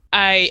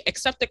I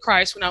accepted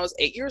Christ when I was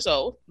 8 years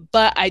old,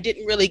 but I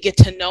didn't really get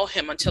to know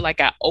him until I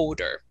got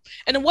older.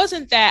 And it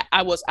wasn't that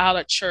I was out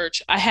of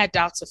church. I had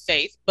doubts of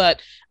faith,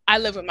 but I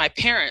live with my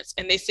parents,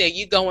 and they say,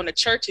 you going to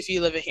church if you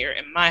live in here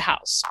in my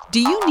house. Do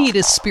you need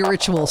a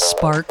spiritual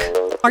spark?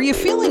 Are you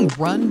feeling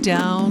run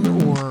down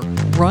or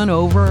run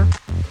over?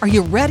 Are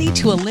you ready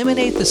to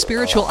eliminate the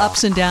spiritual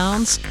ups and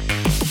downs?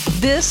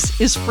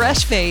 This is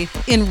Fresh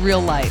Faith in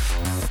Real Life.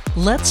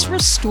 Let's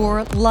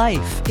restore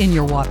life in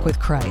your walk with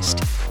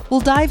Christ. We'll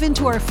dive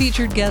into our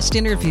featured guest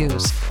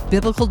interviews,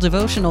 biblical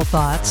devotional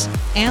thoughts,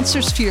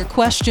 answers to your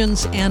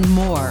questions, and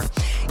more.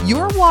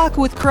 Your walk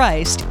with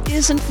Christ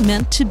isn't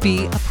meant to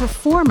be a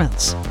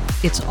performance.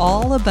 It's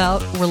all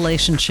about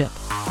relationship.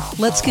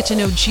 Let's get to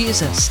know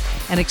Jesus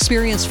and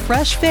experience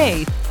fresh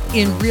faith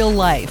in real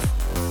life.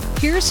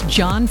 Here's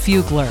John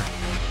Fugler.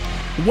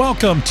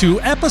 Welcome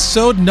to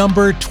episode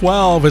number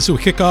 12 as we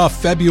kick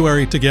off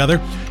February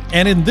together.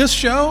 And in this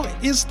show,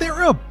 is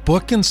there a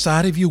book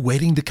inside of you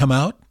waiting to come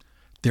out?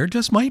 There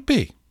just might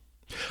be.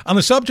 On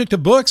the subject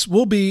of books,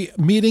 we'll be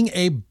meeting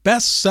a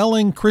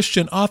best-selling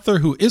Christian author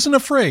who isn't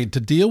afraid to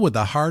deal with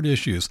the hard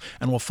issues,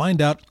 and we'll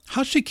find out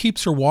how she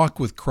keeps her walk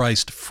with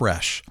Christ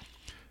fresh.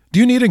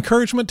 Do you need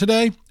encouragement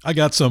today? I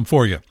got some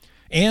for you.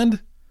 And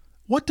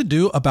what to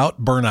do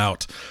about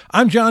burnout.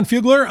 I'm John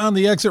Fugler on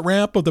the exit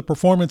ramp of the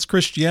Performance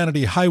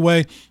Christianity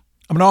Highway.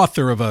 I'm an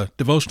author of a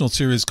devotional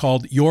series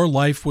called Your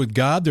Life with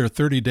God. They're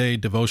 30-day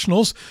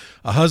devotionals.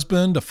 A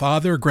husband, a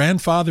father,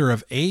 grandfather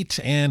of 8,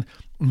 and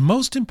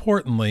most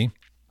importantly,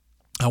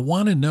 I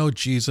want to know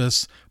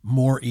Jesus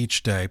more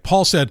each day.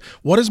 Paul said,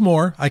 "What is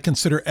more, I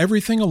consider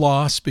everything a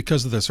loss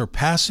because of the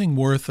surpassing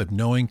worth of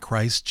knowing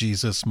Christ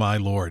Jesus, my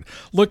Lord."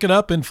 Look it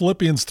up in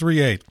Philippians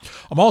 3:8.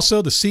 I'm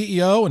also the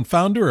CEO and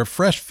founder of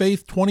Fresh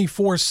Faith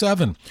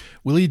 24/7.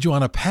 We lead you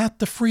on a path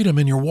to freedom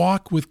in your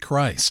walk with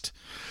Christ.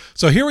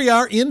 So here we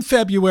are in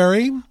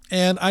February,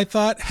 and I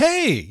thought,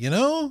 hey,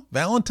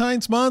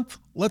 Valentine's month,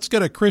 let's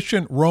get a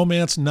Christian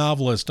romance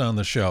novelist on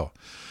the show.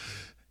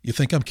 You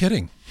think I'm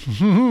kidding?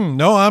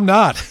 No, I'm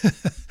not.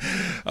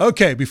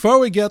 Okay, before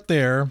we get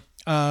there,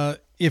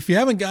 if you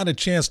haven't gotten a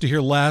chance to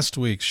hear last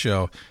week's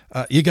show,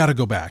 you got to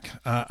go back.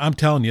 I'm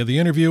telling you, the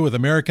interview with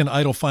American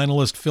Idol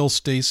finalist Phil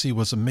Stacey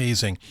was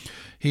amazing.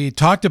 He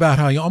talked about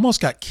how he almost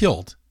got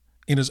killed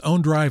in his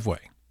own driveway,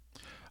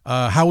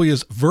 how he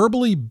was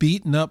verbally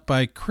beaten up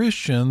by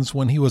Christians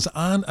when he was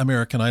on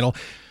American Idol,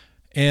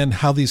 and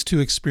how these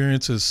two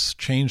experiences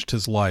changed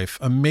his life.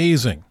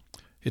 Amazing.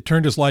 It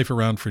turned his life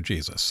around for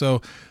Jesus. So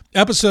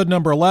episode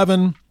number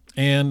 11,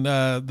 and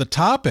the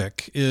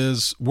topic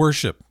is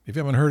worship. If you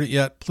haven't heard it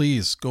yet,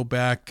 please go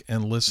back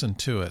and listen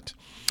to it.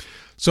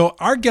 So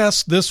our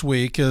guest this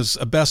week is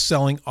a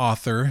best-selling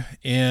author,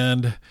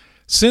 and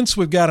since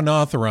we've got an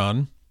author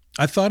on,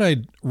 I thought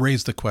I'd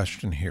raise the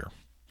question here.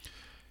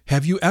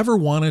 Have you ever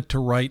wanted to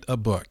write a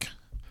book?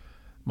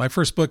 My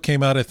first book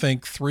came out, I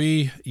think,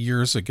 3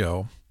 years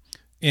ago,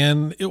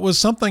 and it was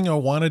something I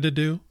wanted to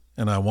do.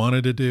 And I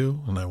wanted to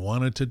do, and I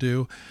wanted to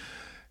do.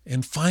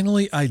 And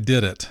finally, I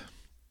did it.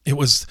 It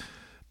was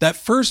that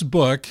first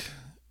book,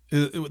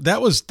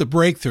 that was the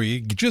breakthrough.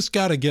 You just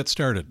got to get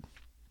started.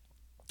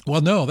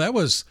 Well, no, that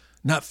was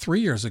not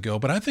 3 years ago,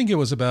 but I think it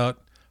was about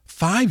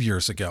 5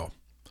 years ago.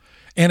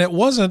 And it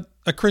wasn't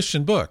a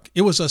Christian book.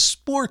 It was a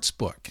sports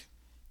book.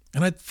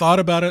 And I thought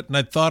about it, and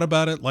I thought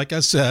about it, like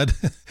I said,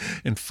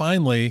 and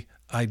finally,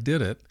 I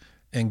did it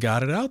and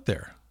got it out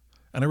there.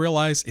 And I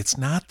realized it's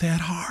not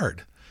that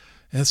hard.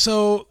 And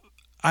so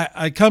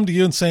I come to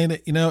you and saying,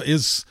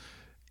 is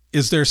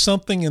there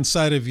something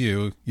inside of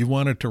you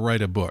wanted to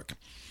write a book?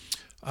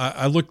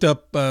 I looked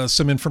up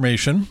some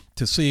information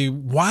to see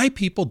why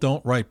people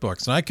don't write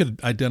books. And I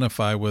could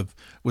identify with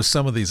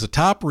some of these. The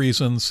top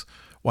reasons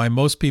why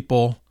most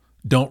people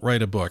don't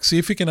write a book. See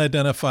if you can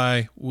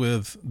identify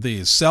with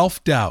these.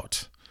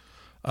 Self-doubt,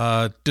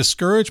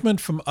 discouragement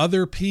from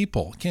other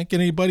people. Can't get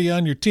anybody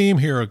on your team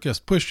here who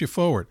just push you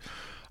forward.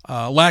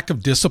 Lack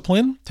of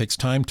discipline, takes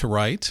time to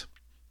write.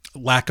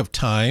 Lack of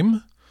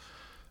time,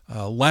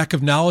 lack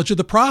of knowledge of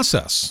the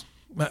process.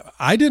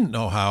 I didn't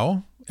know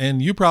how,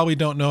 and you probably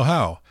don't know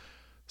how.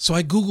 So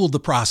I Googled the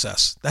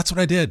process. That's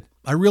what I did.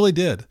 I really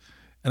did.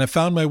 And I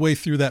found my way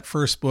through that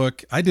first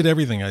book. I did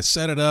everything. I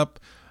set it up.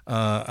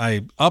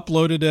 I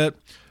uploaded it,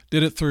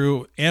 did it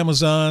through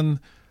Amazon,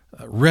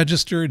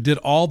 registered, did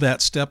all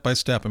that step by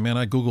step. And man,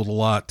 I Googled a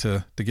lot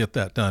to get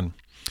that done.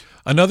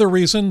 Another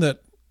reason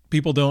that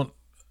people don't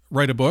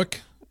write a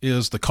book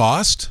is the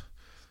cost.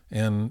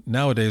 And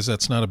nowadays,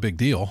 that's not a big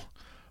deal.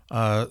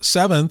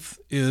 Seventh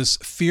is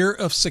fear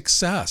of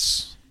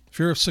success.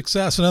 Fear of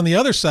success. And on the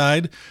other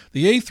side,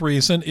 the eighth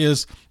reason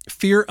is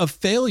fear of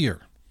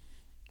failure.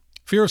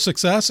 Fear of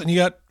success, and you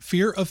got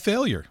fear of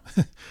failure.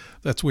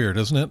 That's weird,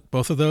 isn't it?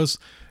 Both of those.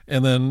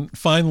 And then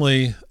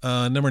finally,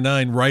 number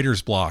 9,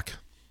 writer's block.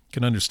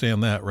 Can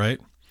understand that,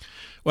 right?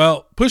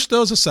 Well, push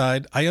those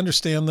aside. I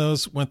understand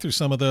those, went through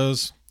some of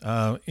those.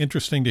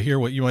 Interesting to hear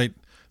what you might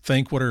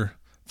think. What are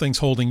things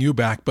holding you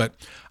back? But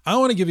I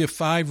want to give you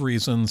 5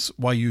 reasons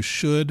why you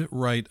should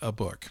write a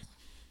book.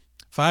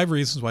 5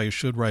 reasons why you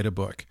should write a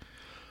book.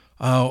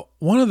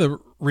 One of the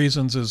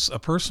reasons is a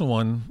personal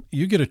one.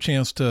 You get a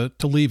chance to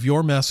leave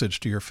your message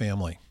to your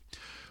family.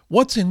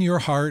 What's in your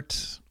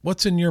heart?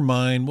 What's in your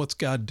mind? What's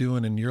God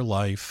doing in your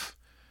life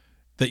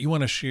that you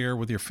want to share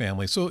with your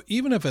family? So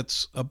even if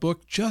it's a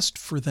book just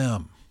for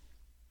them,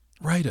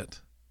 write it.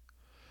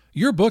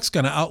 Your book's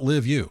going to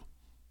outlive you.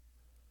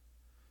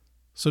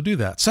 So do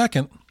that.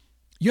 Second,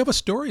 you have a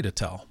story to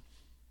tell.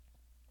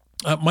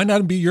 Might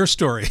not be your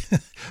story.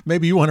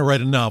 Maybe you want to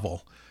write a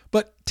novel,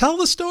 but tell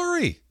the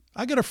story.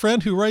 I got a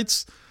friend who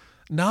writes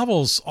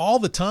novels all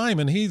the time,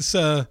 and it's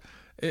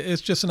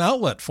just an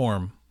outlet for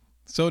him.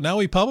 So now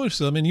he publishes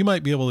them, and you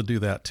might be able to do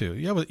that too.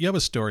 You have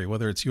a story,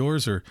 whether it's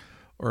yours or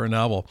a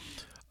novel.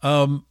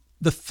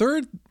 The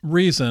third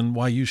reason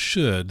why you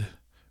should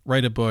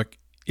write a book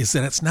is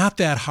that it's not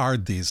that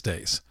hard these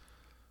days.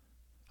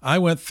 I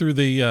went through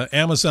the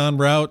Amazon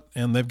route,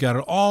 and they've got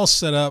it all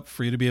set up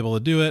for you to be able to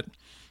do it.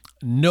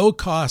 No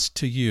cost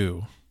to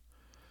you.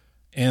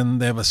 And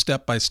they have a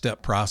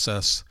step-by-step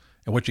process.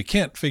 And what you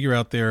can't figure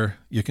out there,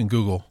 you can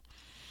Google.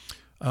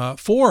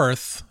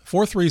 Fourth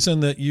reason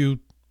that you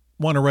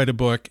want to write a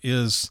book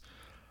is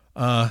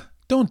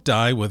don't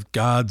die with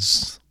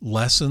God's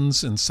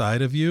lessons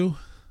inside of you.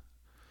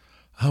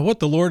 What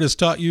the Lord has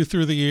taught you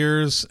through the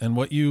years and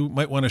what you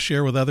might want to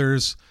share with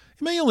others.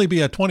 It may only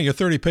be a 20 or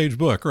 30 page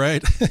book,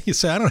 right? You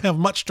say, I don't have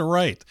much to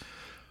write,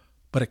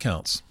 but it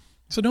counts.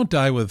 So don't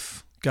die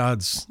with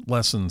God's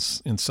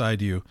lessons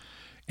inside you.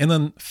 And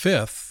then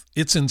fifth,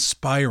 it's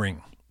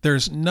inspiring.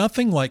 There's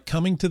nothing like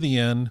coming to the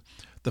end,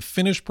 the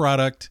finished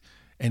product,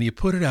 and you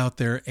put it out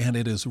there and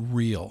it is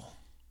real.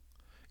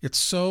 It's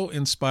so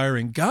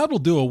inspiring. God will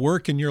do a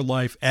work in your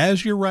life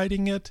as you're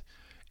writing it,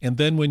 and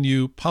then when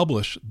you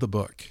publish the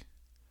book.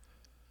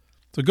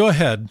 So go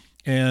ahead,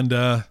 and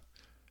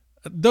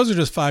those are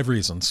just 5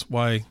 reasons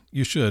why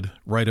you should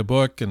write a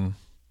book. And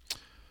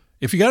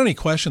if you got any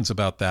questions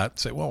about that,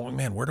 say, well,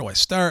 man, where do I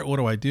start? What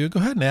do I do? Go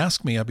ahead and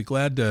ask me. I'd be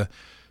glad to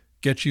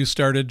get you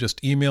started.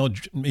 Just email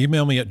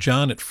me at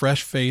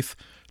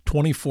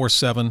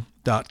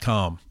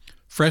john@freshfaith247.com.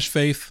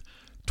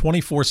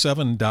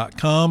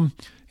 freshfaith247.com.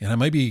 And I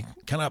might be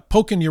kind of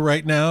poking you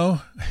right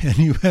now, and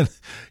you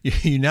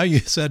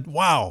said,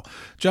 "Wow,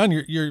 John,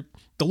 the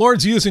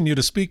Lord's using you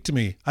to speak to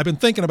me. I've been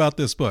thinking about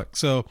this book."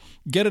 So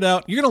get it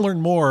out. You're going to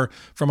learn more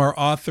from our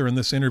author in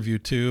this interview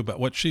too about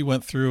what she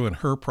went through and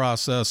her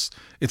process.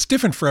 It's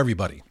different for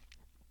everybody.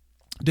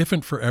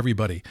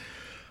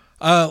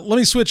 Let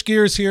me switch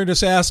gears here.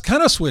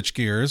 Switch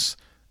gears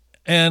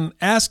and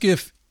ask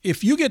if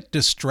you get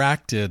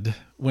distracted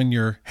when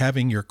you're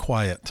having your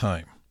quiet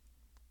time.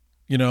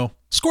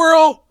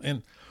 Squirrel,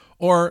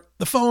 or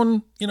the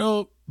phone,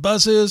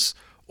 buzzes,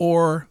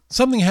 or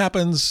something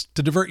happens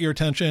to divert your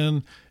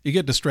attention. You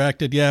get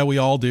distracted. Yeah, we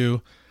all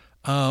do.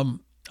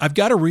 I've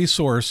got a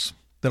resource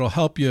that'll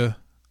help you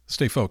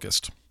stay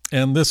focused.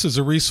 And this is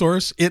a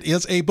resource. It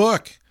is a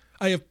book.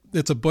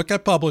 It's a book I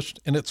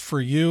published, and it's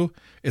for you.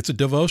 It's a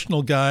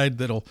devotional guide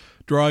that'll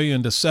draw you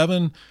into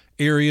 7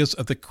 areas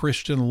of the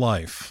Christian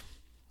life.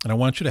 And I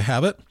want you to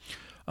have it.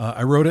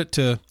 I wrote it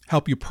to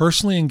help you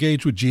personally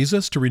engage with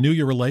Jesus, to renew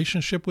your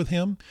relationship with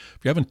him.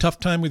 If you're having a tough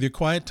time with your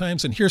quiet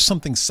times, and here's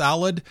something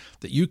solid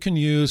that you can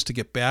use to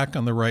get back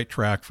on the right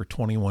track for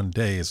 21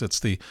 days. It's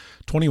the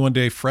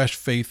 21-day Fresh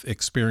Faith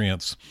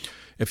experience.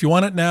 If you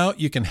want it now,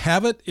 you can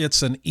have it.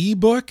 It's an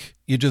ebook.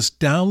 You just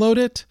download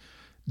it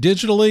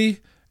digitally,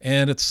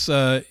 and it's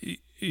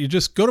you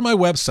just go to my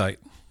website,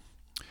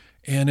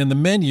 and in the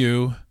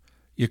menu,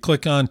 you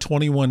click on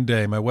 21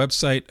 Day. My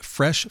website,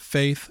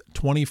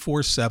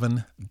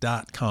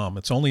 freshfaith247.com.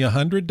 It's only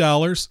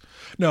 $100.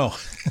 No,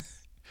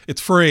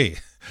 it's free.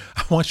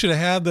 I want you to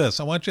have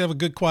this. I want you to have a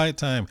good quiet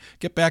time.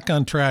 Get back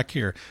on track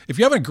here. If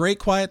you have a great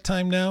quiet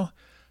time now,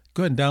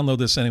 go ahead and download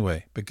this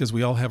anyway, because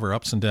we all have our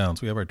ups and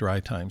downs. We have our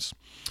dry times.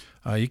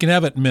 You can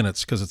have it in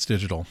minutes because it's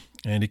digital,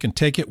 and you can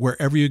take it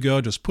wherever you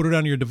go. Just put it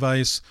on your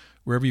device,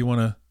 wherever you want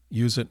to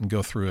use it and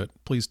go through it.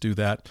 Please do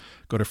that.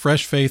 Go to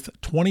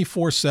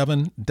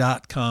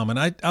freshfaith247.com. And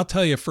I'll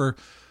tell you,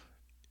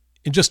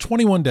 in just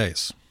 21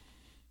 days,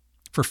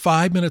 for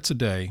 5 minutes a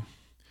day,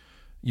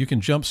 you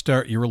can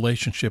jumpstart your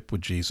relationship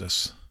with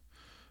Jesus.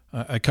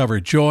 I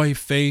cover joy,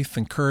 faith,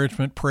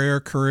 encouragement,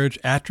 prayer, courage,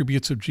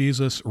 attributes of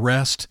Jesus,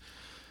 rest.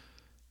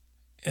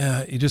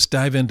 You just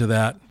dive into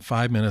that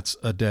 5 minutes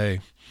a day.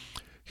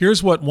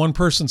 Here's what one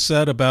person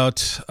said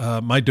about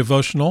my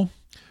devotional.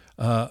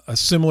 A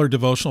similar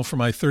devotional for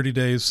my 30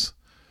 Days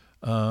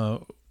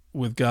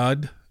with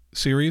God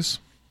series.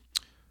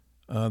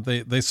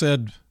 They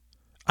said,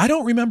 I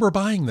don't remember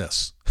buying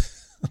this.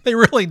 They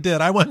really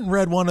did. I went and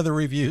read one of the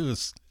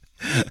reviews,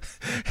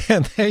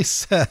 and they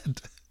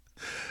said,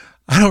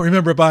 I don't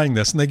remember buying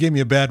this. And they gave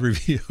me a bad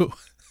review.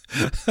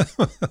 I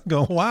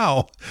go,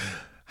 wow,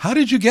 how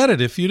did you get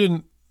it if you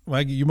didn't?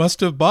 Well, you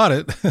must have bought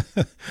it.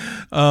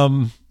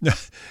 And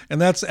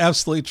that's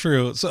absolutely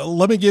true. So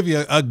let me give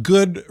you a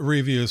good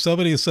review.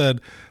 Somebody said,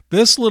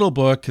 this little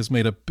book has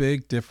made a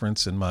big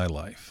difference in my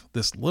life.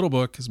 This little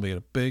book has made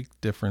a big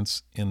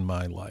difference in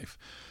my life.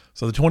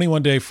 So the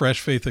 21-day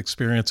Fresh Faith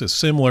experience is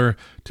similar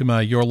to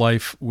my Your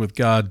Life with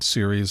God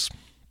series.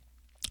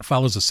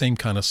 Follows the same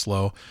kind of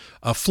flow.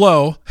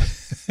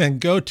 And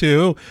go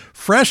to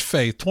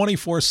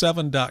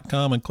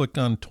freshfaith247.com and click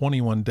on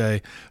 21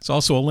 Day. It's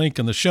also a link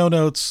in the show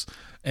notes,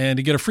 and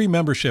you get a free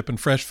membership in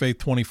Fresh Faith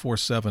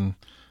 24/7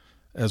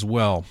 as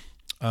well.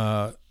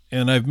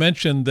 And I've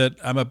mentioned that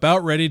I'm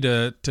about ready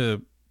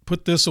to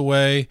put this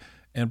away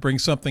and bring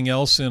something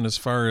else in as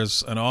far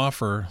as an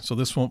offer, so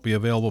this won't be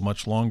available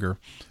much longer.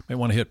 You might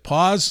want to hit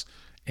pause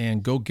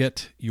and go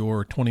get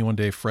your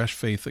 21-day Fresh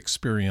Faith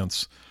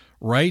experience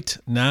right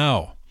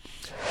now.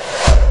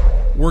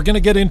 We're going to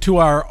get into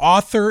our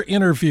author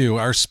interview,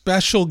 our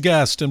special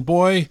guest, and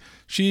boy,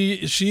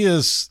 she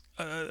is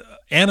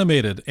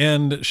animated,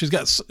 and she's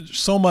got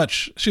so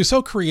much. She's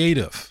so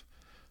creative.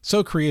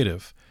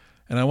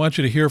 And I want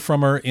you to hear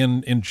from her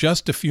in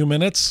just a few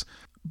minutes.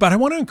 But I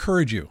want to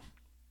encourage you,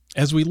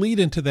 as we lead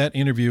into that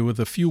interview with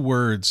a few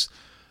words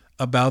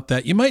about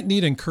that. You might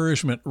need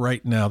encouragement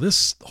right now.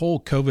 This whole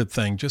COVID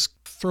thing just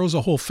throws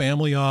a whole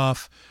family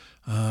off,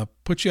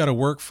 puts you out of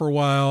work for a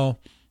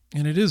while,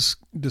 and it is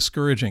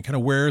discouraging, kind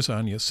of wears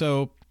on you.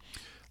 So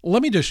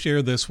let me just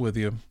share this with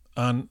you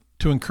to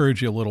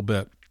encourage you a little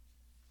bit.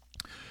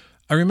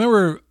 I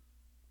remember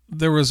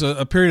there was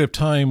a period of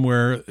time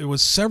where it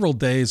was several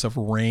days of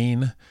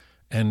rain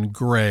and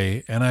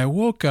gray, and I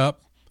woke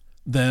up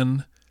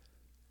then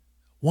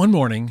one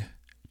morning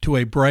to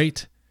a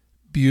bright,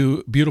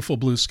 beautiful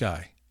blue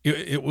sky.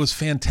 It was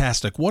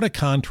fantastic. What a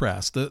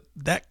contrast.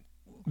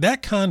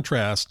 That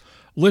contrast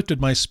lifted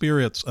my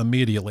spirits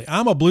immediately.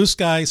 I'm a blue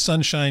sky,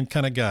 sunshine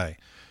kind of guy.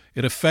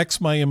 It affects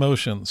my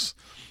emotions.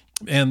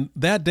 And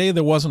that day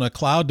there wasn't a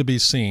cloud to be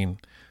seen.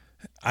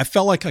 I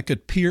felt like I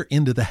could peer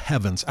into the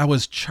heavens. I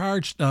was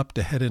charged up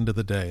to head into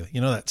the day.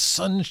 You know, that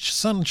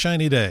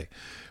sunshiny day.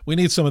 We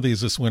need some of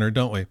these this winter,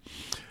 don't we?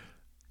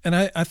 And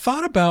I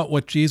thought about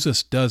what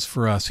Jesus does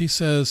for us. He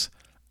says,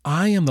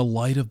 I am the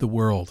light of the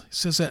world. He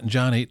says that in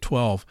John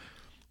 8:12.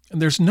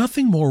 And there's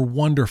nothing more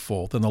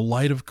wonderful than the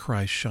light of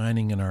Christ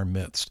shining in our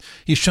midst.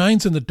 He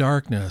shines in the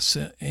darkness.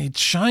 He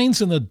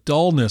shines in the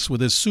dullness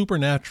with his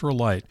supernatural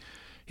light.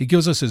 He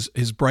gives us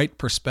his bright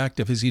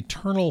perspective, his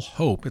eternal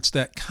hope. It's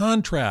that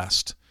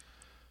contrast,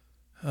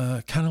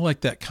 kind of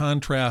like that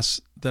contrast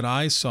that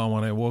I saw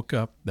when I woke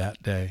up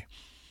that day.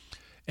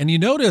 And you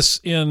notice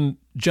in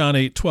John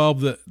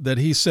 8:12 that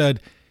he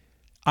said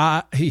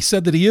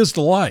that he is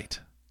the light,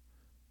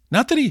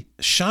 not that he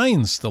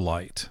shines the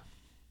light.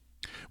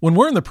 When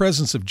we're in the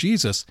presence of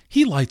Jesus,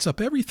 he lights up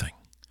everything,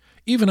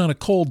 even on a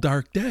cold,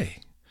 dark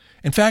day.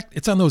 In fact,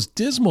 it's on those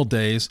dismal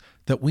days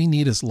that we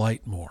need his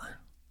light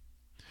more.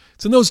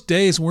 It's in those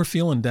days when we're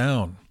feeling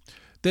down,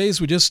 days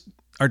we just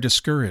are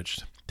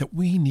discouraged, that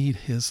we need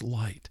his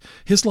light.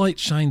 His light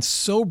shines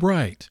so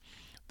bright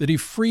that he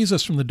frees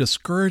us from the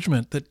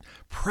discouragement that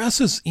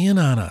presses in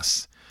on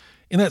us.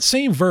 In that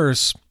same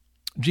verse,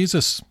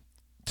 Jesus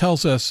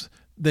tells us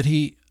that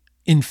he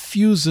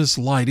infuses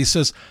light. He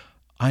says,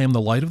 I am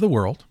the light of the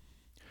world.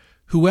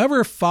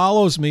 Whoever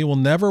follows me will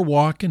never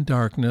walk in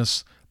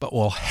darkness, but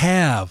will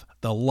have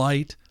the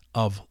light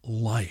of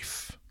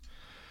life.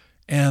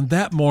 And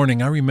that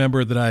morning, I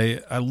remember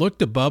that I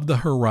looked above the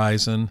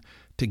horizon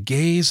to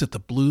gaze at the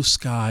blue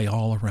sky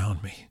all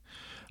around me.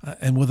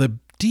 And with a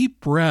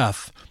deep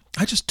breath,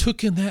 I just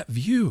took in that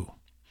view.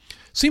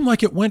 Seemed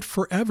like it went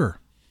forever.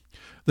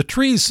 The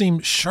trees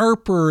seemed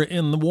sharper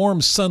in the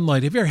warm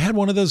sunlight. Have you ever had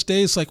one of those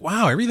days like,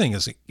 wow, everything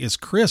is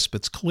crisp,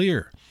 it's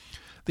clear.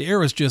 The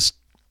air is just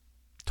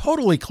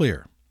totally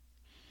clear.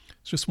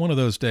 It's just one of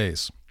those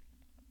days.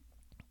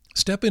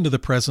 Step into the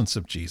presence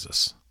of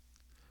Jesus.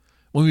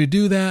 When we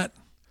do that,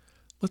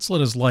 let's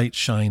let his light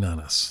shine on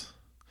us.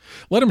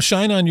 Let him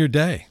shine on your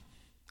day.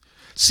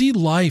 See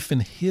life in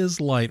his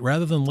light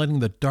rather than letting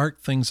the dark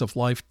things of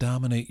life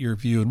dominate your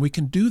view. And we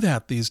can do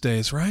that these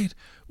days, right?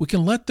 We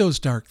can let those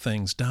dark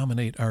things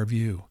dominate our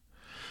view.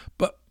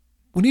 But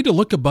we need to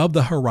look above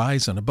the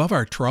horizon, above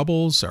our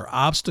troubles, our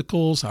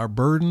obstacles, our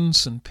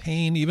burdens and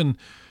pain. Even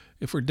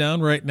if we're down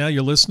right now,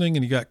 you're listening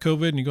and you got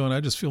COVID and you're going, I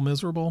just feel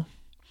miserable.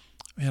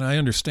 Man, I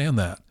understand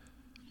that.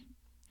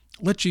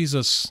 Let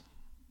Jesus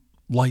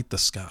light the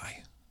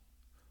sky.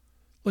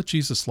 Let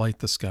Jesus light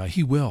the sky.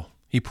 He will.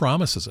 He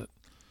promises it.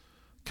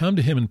 Come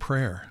to him in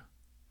prayer.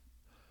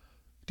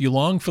 Do you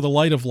long for the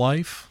light of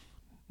life?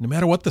 No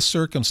matter what the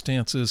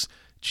circumstances,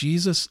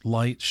 Jesus'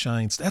 light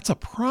shines. That's a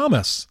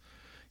promise.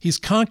 He's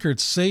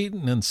conquered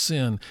Satan and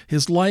sin.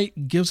 His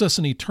light gives us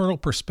an eternal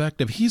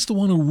perspective. He's the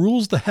one who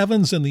rules the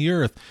heavens and the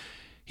earth.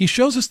 He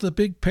shows us the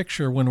big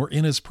picture when we're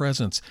in his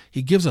presence.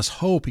 He gives us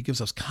hope. He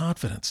gives us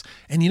confidence.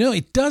 And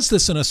he does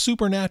this in a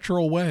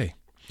supernatural way.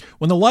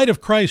 When the light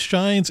of Christ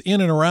shines in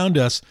and around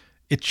us,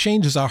 it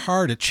changes our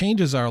heart. It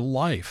changes our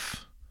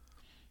life.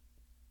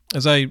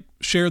 As I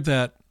shared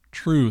that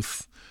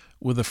truth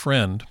with a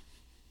friend,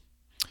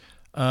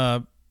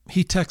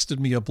 he texted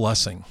me a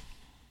blessing.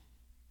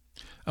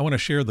 I want to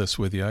share this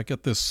with you. I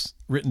got this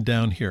written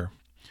down here.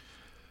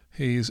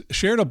 He's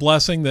shared a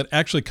blessing that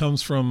actually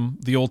comes from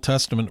the Old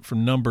Testament,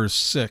 from Numbers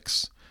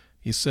 6.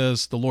 He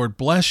says, "The Lord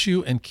bless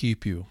you and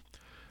keep you.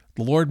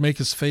 The Lord make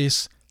his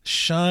face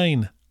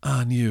shine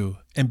on you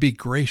and be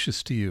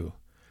gracious to you.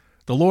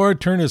 The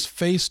Lord turn his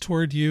face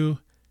toward you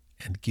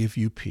and give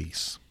you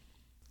peace."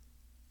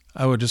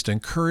 I would just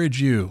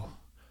encourage you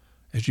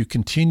as you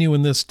continue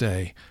in this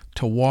day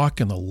to walk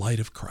in the light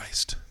of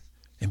Christ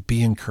and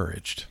be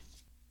encouraged.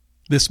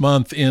 This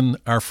month in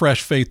our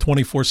Fresh Faith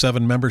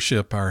 24/7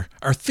 membership, our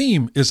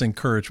theme is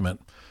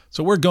encouragement.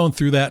 So we're going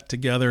through that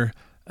together,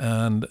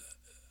 and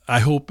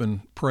I hope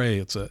and pray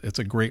it's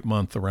a great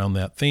month around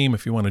that theme.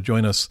 If you want to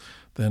join us,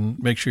 then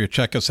make sure you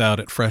check us out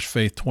at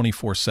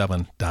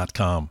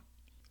freshfaith247.com.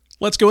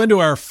 Let's go into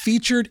our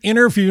featured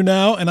interview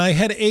now, and I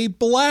had a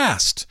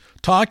blast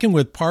talking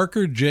with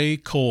Parker J.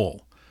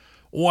 Cole.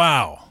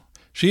 Wow.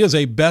 She is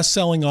a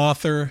best-selling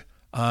author.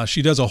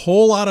 She does a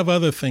whole lot of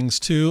other things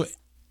too,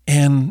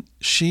 and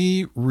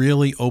she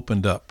really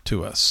opened up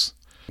to us.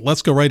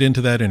 Let's go right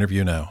into that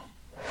interview now.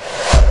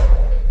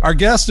 Our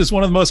guest is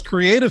one of the most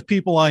creative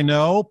people I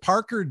know.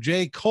 Parker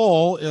J.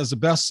 Cole is a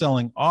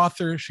best-selling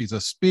author. She's a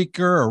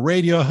speaker, a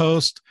radio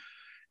host,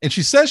 and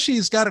she says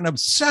she's got an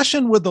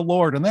obsession with the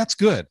Lord, and that's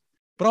good,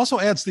 but also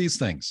adds these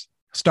things: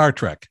 Star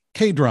Trek,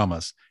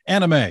 K-dramas,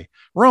 anime,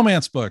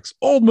 romance books,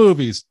 old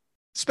movies,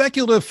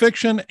 speculative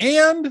fiction,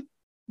 and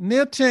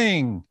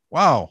knitting.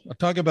 Wow. I'll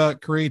talk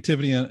about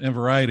creativity and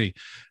variety.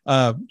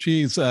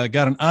 She's got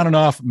an on and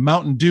off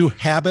Mountain Dew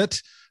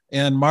habit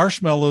and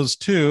marshmallows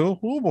too.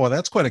 Oh boy,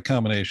 that's quite a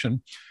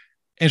combination.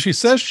 And she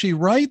says she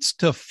writes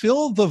to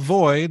fill the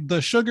void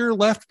the sugar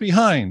left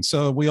behind.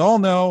 So we all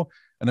know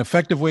an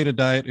effective way to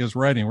diet is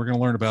writing. We're going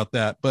to learn about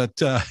that.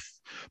 But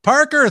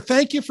Parker,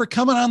 thank you for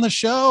coming on the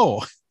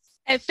show.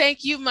 And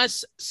thank you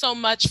so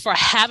much for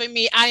having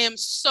me. I am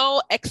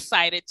so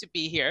excited to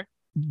be here.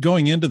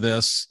 Going into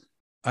this,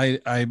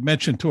 I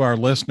mentioned to our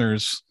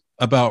listeners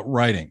about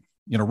writing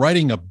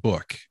a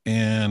book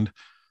and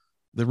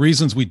the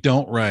reasons we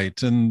don't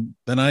write. And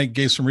then I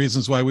gave some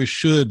reasons why we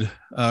should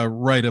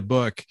write a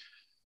book.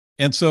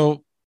 And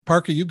so,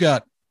 Parker, you've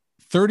got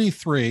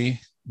 33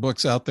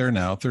 books out there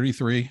now,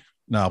 33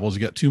 novels.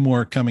 You got 2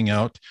 more coming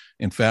out,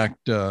 in fact,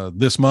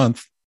 this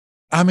month.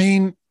 I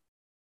mean,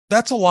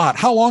 that's a lot.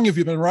 How long have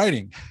you been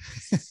writing?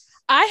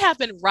 I have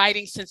been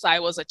writing since I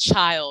was a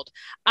child.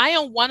 I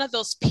am one of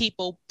those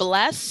people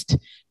blessed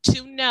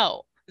to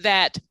know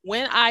that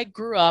when I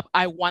grew up,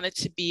 I wanted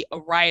to be a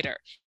writer.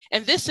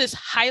 And this is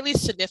highly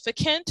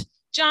significant,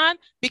 John,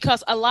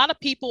 because a lot of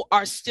people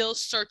are still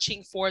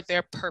searching for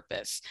their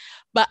purpose.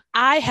 But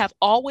I have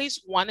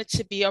always wanted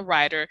to be a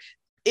writer.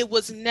 It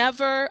was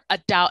never a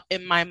doubt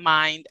in my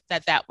mind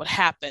that that would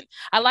happen.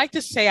 I like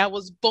to say I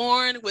was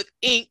born with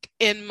ink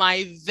in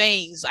my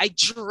veins. I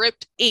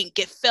dripped ink.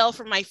 It fell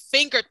from my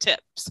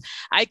fingertips.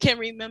 I can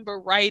remember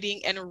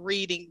writing and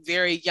reading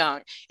very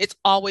young. It's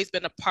always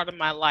been a part of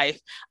my life.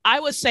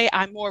 I would say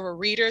I'm more of a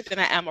reader than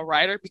I am a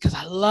writer because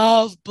I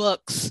love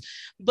books.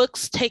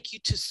 Books take you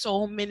to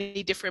so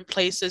many different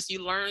places.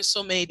 You learn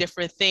so many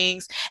different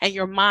things, and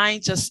your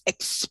mind just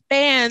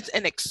expands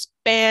and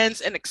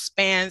expands and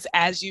expands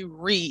as you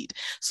read.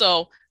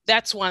 So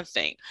that's one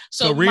thing.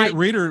 So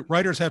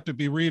writers have to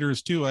be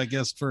readers too, I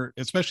guess,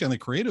 especially on the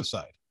creative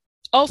side.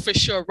 Oh, for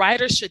sure.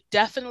 Writers should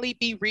definitely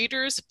be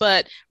readers,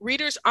 but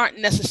readers aren't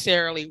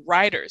necessarily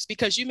writers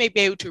because you may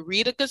be able to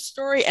read a good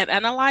story and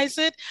analyze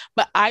it.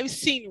 But I've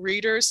seen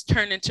readers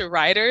turn into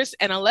writers,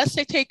 and unless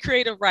they take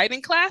creative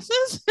writing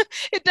classes,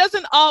 it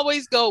doesn't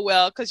always go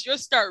well because you'll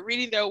start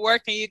reading their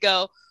work and you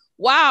go,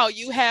 wow,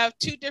 you have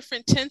 2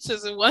 different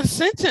tenses in one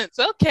sentence.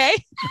 Okay,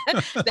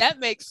 that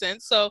makes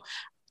sense. So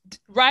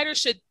writers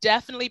should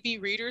definitely be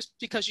readers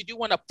because you do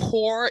want to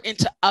pour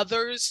into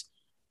others'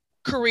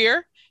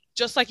 career,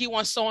 just like you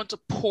want someone to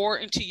pour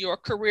into your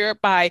career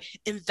by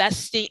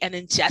investing and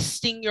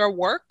ingesting your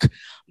work.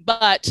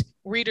 But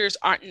readers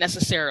aren't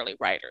necessarily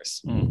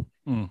writers.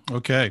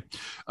 Okay.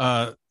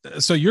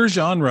 So your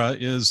genre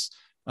is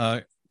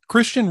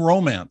Christian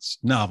romance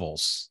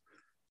novels.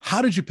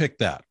 How did you pick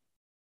that?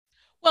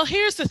 Well,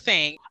 here's the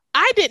thing.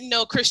 I didn't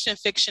know Christian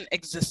fiction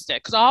existed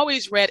because I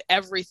always read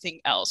everything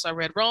else. I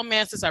read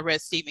romances, I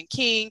read Stephen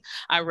King,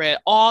 I read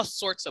all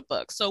sorts of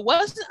books. So it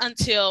wasn't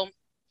until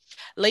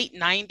late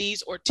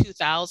 90s or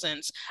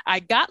 2000s, I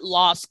got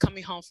lost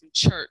coming home from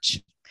church.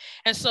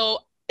 And so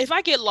if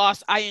I get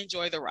lost, I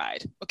enjoy the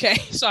ride. Okay.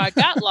 So I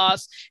got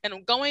lost and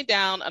I'm going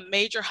down a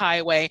major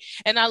highway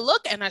and I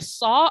look and I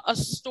saw a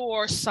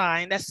store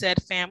sign that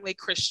said Family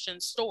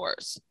Christian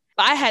Stores.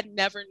 I had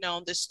never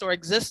known this store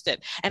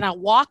existed. And I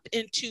walked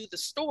into the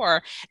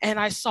store and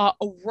I saw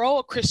a row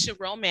of Christian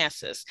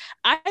romances.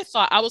 I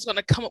thought I was going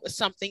to come up with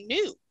something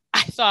new.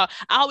 I thought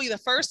I'll be the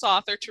first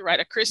author to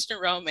write a Christian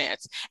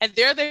romance. And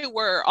there they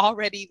were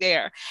already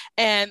there.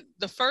 And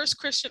the first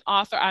Christian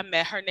author I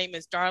met, her name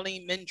is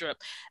Darlene Mindrup.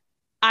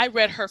 I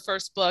read her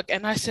first book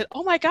and I said,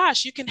 oh my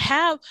gosh, you can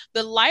have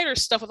the lighter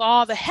stuff with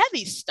all the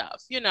heavy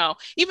stuff,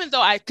 even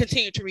though I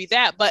continued to read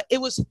that, but it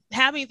was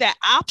having that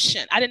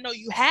option. I didn't know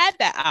you had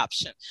that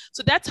option.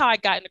 So that's how I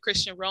got into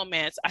Christian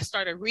romance. I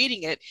started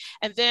reading it.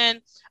 And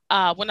then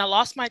when I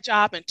lost my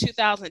job in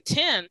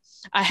 2010,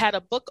 I had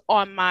a book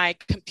on my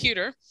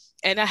computer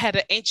and I had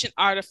an ancient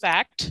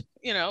artifact,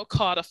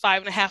 called a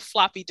 5.5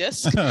 floppy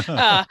disk.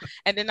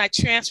 And then I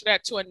transferred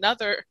that to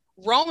another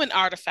Roman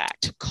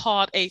artifact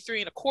called a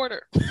 3.25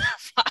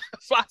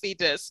 floppy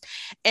disk.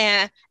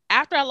 And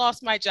after I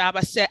lost my job,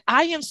 I said,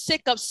 I am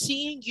sick of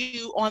seeing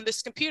you on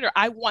this computer.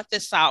 I want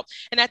this out.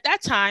 And at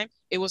that time,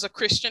 it was a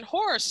Christian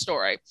horror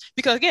story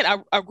because, again,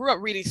 I grew up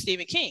reading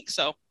Stephen King.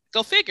 So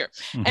go figure.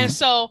 Mm-hmm. And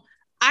so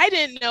I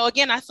didn't know,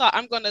 again, I thought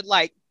I'm going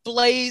to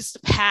blaze the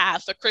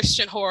path of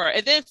Christian horror,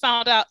 and then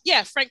found out,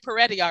 yeah, Frank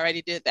Peretti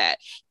already did that.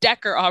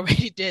 Decker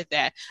already did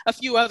that. A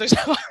few others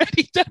have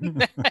already done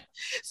that.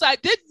 So I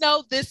didn't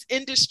know this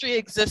industry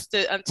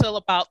existed until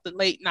about the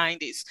late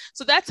 90s.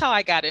 So that's how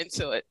I got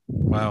into it.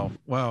 Wow.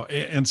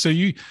 And so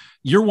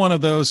you're one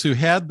of those who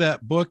had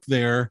that book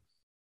there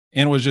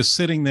and was just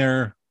sitting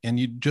there and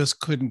you just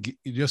couldn't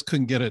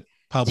get it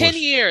published.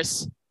 10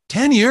 years.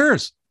 10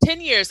 years. 10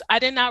 years. I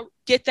did not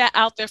get that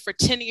out there for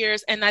 10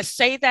 years. And I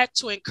say that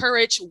to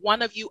encourage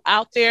one of you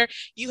out there.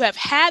 You have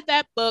had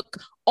that book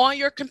on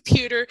your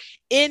computer,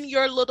 in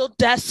your little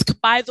desk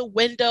by the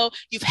window.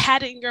 You've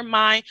had it in your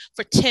mind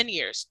for 10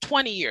 years,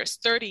 20 years,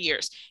 30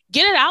 years.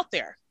 Get it out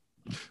there.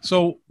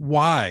 So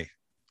why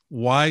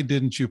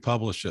didn't you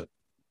publish it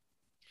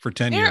for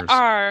 10 years? There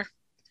are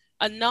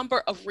a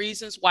number of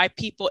reasons why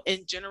people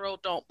in general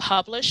don't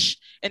publish.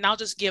 And I'll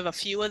just give a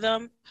few of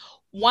them.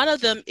 One of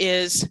them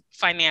is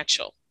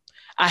financial.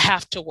 I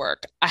have to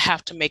work. I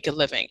have to make a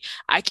living.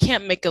 I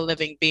can't make a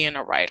living being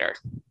a writer.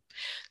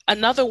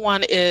 Another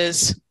one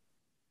is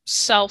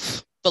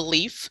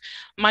self-belief.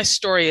 My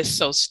story is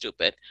so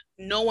stupid.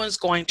 No one's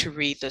going to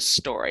read this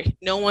story.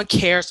 No one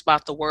cares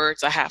about the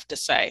words I have to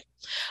say.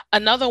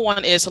 Another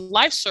one is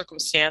life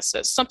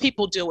circumstances. Some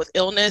people deal with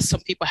illness. Some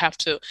people have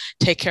to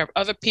take care of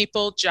other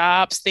people,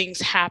 jobs, things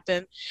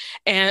happen.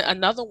 And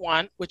another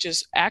one, which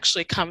is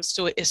actually comes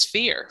to it, is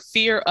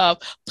fear of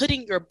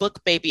putting your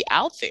book baby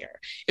out there.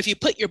 If you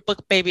put your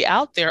book baby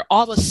out there,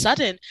 all of a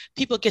sudden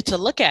people get to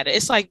look at it.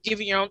 It's like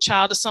giving your own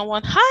child to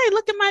someone. Hi,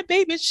 look at my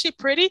baby. Is she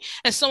pretty?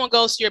 And someone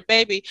goes to your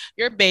baby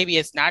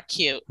is not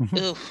cute. Mm-hmm.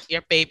 Ooh,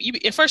 your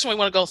baby. At first, we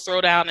want to go throw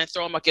down and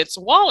throw them against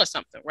a wall or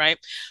something, right?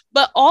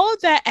 But all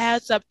of that adds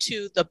up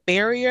to the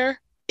barrier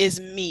is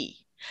me.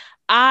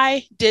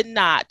 I did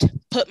not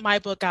put my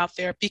book out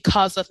there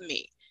because of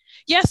me.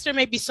 Yes, there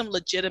may be some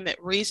legitimate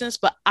reasons,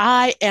 but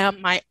I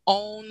am my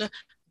own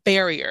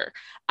barrier.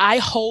 I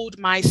hold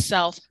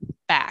myself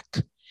back.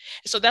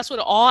 So that's what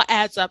it all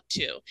adds up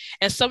to.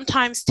 And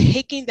sometimes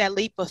taking that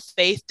leap of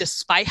faith,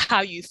 despite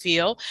how you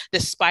feel,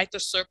 despite the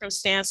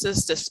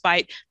circumstances,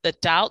 despite the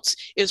doubts,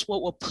 is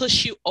what will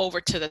push you over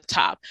to the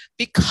top.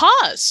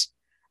 Because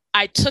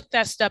I took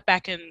that step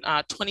back in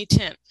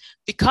 2010.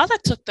 Because I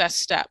took that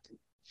step,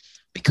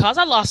 because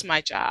I lost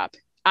my job,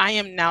 I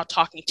am now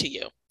talking to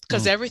you.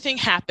 Because everything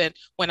happened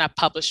when I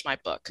published my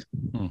book.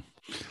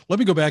 Let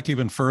me go back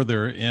even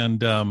further and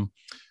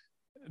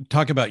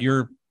talk about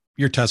your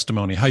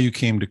testimony, how you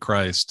came to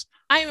Christ.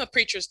 I am a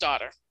preacher's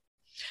daughter.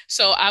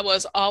 So I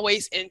was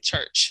always in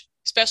church,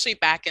 especially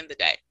back in the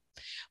day.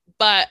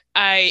 But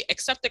I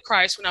accepted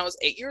Christ when I was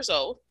 8 years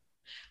old.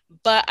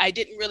 But I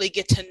didn't really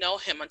get to know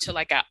him until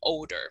I got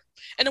older.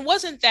 And it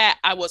wasn't that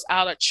I was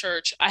out of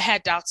church. I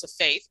had doubts of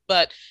faith,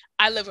 but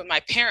I live with my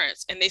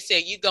parents and they say,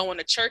 you going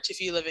to church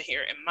if you live in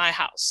here in my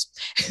house.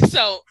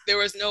 So there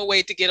was no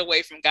way to get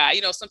away from God.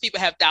 Some people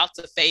have doubts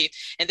of faith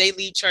and they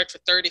leave church for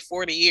 30,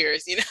 40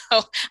 years.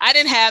 I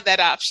didn't have that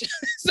option.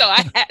 So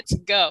I had to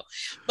go.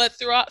 But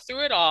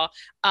through it all,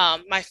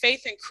 my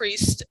faith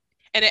increased.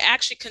 And it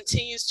actually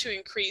continues to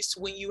increase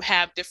when you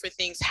have different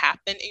things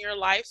happen in your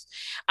life.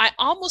 I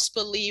almost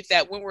believe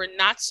that when we're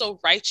not so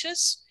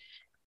righteous,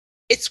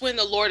 it's when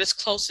the Lord is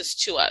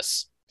closest to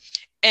us.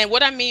 And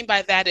what I mean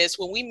by that is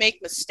when we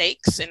make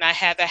mistakes, and I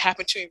had that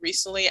happen to me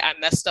recently, I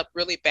messed up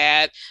really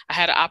bad. I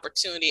had an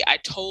opportunity. I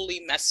totally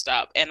messed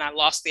up and I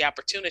lost the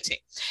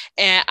opportunity.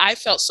 And I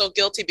felt so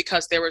guilty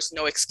because there was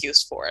no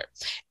excuse for it.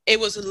 It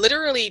was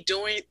literally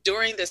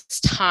during this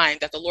time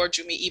that the Lord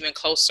drew me even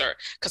closer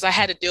because I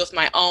had to deal with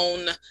my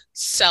own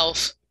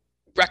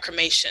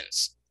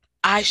self-recriminations.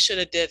 I should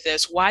have did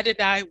this. Why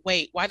did I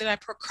wait? Why did I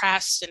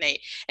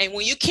procrastinate? And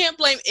when you can't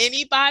blame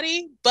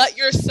anybody but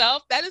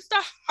yourself, that is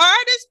the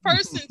hardest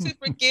person to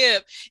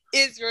forgive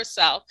is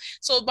yourself.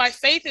 So my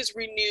faith is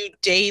renewed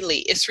daily.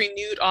 It's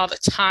renewed all the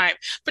time,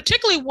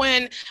 particularly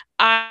when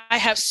I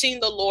have seen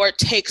the Lord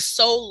take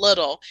so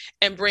little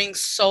and bring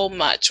so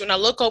much. When I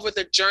look over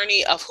the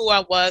journey of who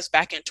I was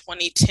back in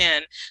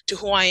 2010 to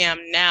who I am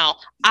now,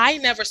 I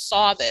never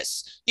saw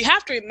this. You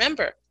have to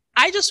remember,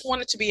 I just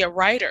wanted to be a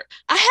writer.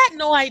 I had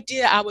no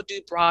idea I would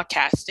do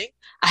broadcasting.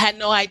 I had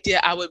no idea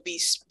I would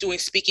be doing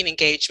speaking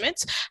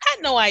engagements. I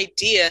had no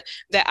idea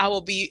that I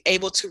will be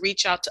able to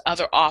reach out to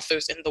other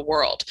authors in the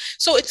world.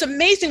 So it's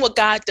amazing what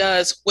God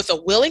does with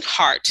a willing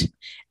heart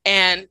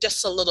and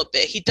just a little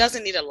bit. He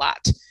doesn't need a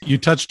lot. You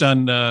touched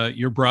on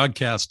your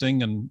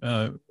broadcasting,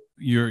 and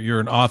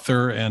you're an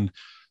author and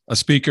a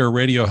speaker, a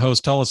radio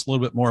host. Tell us a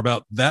little bit more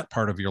about that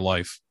part of your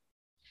life.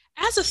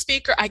 As a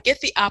speaker, I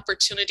get the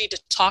opportunity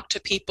to talk to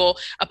people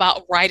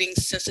about writing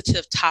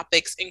sensitive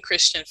topics in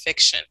Christian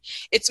fiction.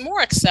 It's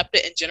more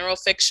accepted in general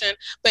fiction,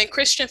 but in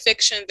Christian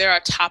fiction, there are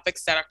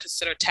topics that are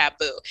considered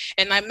taboo.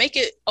 And I make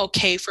it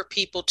okay for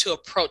people to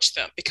approach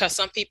them because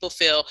some people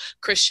feel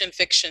Christian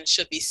fiction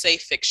should be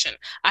safe fiction.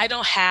 I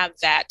don't have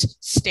that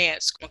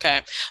stance,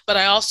 okay? But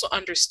I also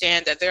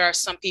understand that there are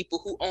some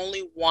people who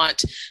only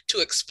want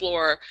to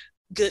explore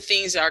good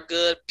things that are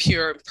good,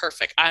 pure, and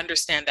perfect. I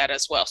understand that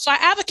as well. So I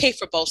advocate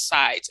for both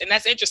sides. And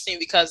that's interesting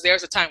because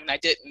there's a time when I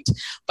didn't,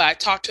 but I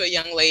talked to a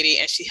young lady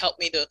and she helped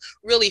me to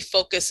really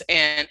focus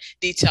and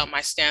detail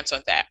my stance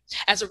on that.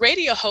 As a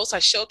radio host, I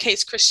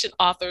showcase Christian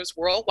authors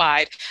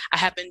worldwide. I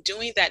have been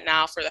doing that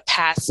now for the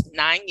past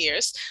 9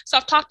 years. So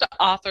I've talked to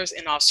authors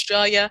in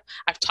Australia.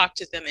 I've talked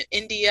to them in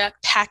India,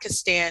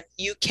 Pakistan,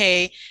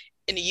 UK,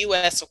 in the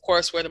US, of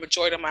course, where the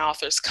majority of my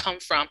authors come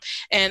from,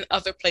 and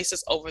other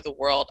places over the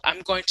world.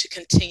 I'm going to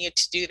continue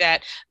to do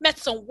that. Met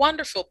some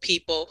wonderful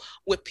people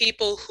with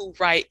people who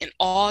write in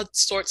all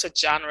sorts of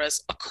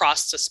genres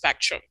across the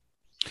spectrum.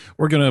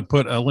 We're going to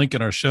put a link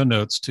in our show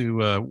notes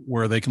to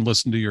where they can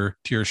listen to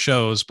your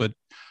shows, but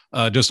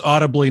just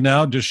audibly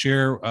now, just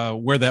share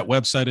where that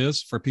website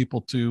is for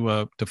people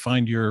to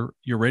find your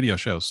radio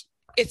shows.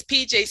 It's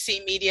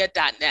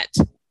pjcmedia.net.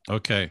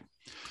 Okay.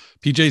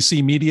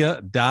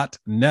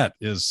 pjcmedia.net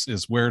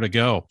is where to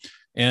go.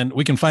 And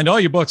we can find all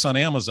your books on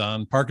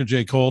Amazon. Parker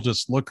J. Cole,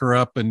 just look her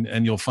up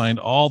and you'll find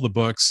all the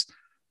books.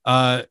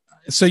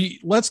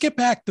 Let's get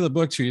back to the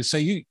books here. You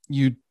say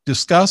you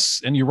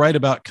discuss and you write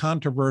about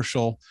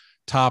controversial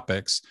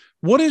topics.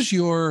 What is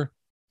your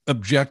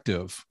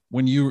objective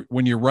when you're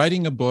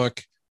writing a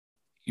book?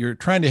 You're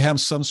trying to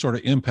have some sort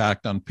of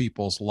impact on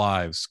people's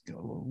lives.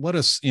 Let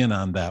us in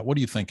on that. What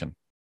are you thinking?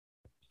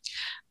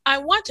 I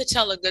want to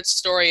tell a good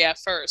story at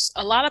first.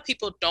 A lot of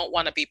people don't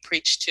want to be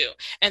preached to.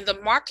 And the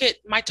market,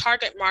 my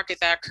target market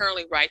that I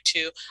currently write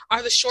to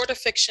are the shorter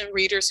fiction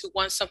readers who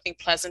want something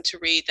pleasant to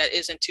read that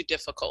isn't too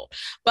difficult.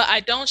 But I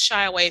don't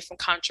shy away from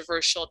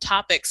controversial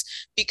topics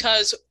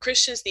because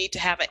Christians need to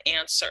have an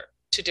answer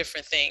to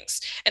different things.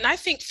 And I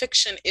think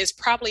fiction is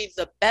probably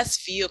the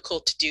best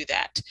vehicle to do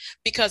that,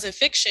 because in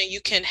fiction,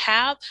 you can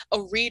have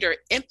a reader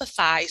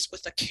empathize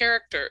with a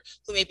character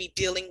who may be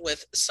dealing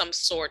with some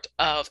sort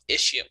of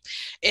issue.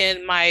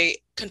 In my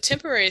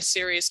contemporary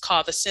series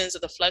called The Sins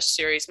of the Flesh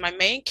series, my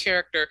main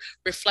character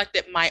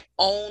reflected my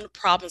own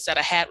problems that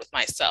I had with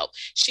myself.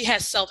 She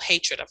had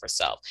self-hatred of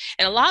herself.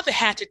 And a lot of it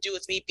had to do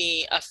with me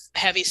being a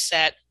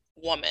heavy-set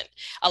woman.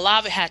 A lot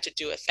of it had to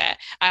do with that.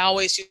 I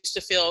always used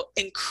to feel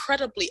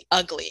incredibly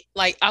ugly.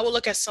 Like I would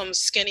look at some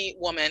skinny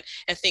woman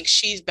and think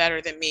she's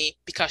better than me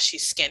because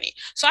she's skinny.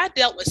 So I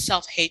dealt with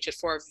self-hatred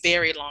for a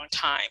very long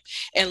time,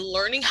 and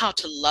learning how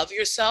to love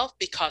yourself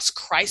because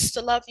Christ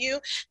to love you,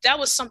 that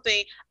was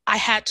something I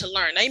had to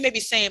learn. Now you may be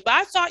saying, but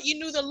I thought you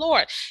knew the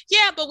Lord.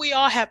 Yeah, but we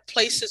all have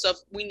places of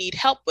we need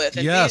help with.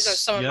 And these are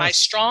some of my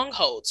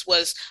strongholds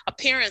was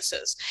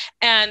appearances.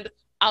 And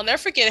I'll never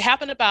forget, it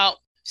happened about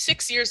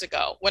 6 years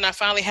ago when I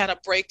finally had a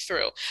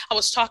breakthrough. I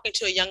was talking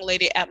to a young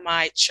lady at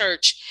my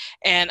church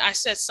and I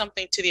said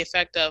something to the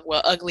effect of,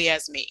 well, ugly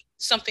as me,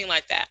 something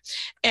like that.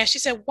 And she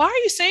said, why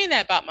are you saying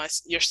that about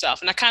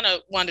yourself? And I kind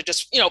of wanted to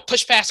just,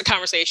 push past the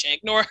conversation,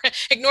 ignore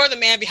the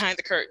man behind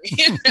the curtain,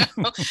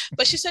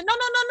 But she said, no.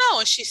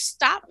 And she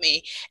stopped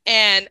me.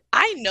 And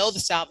I know the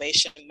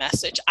salvation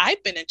message.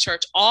 I've been in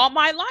church all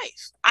my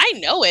life. I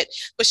know it.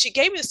 But she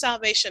gave me the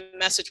salvation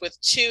message with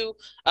two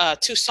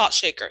salt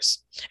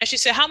shakers. And she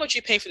said, how much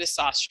you pay for this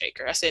salt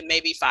shaker? I said,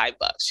 maybe $5.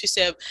 She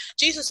said,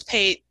 Jesus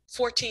paid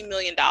 $14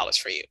 million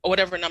for you, or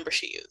whatever number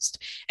she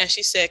used. And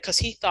she said, because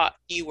he thought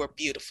you were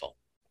beautiful.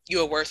 You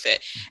were worth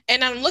it.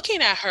 And I'm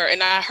looking at her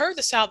and I heard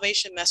the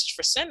salvation message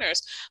for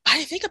sinners. But I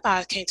didn't think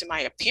about it came to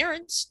my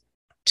appearance,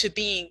 to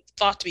being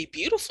thought to be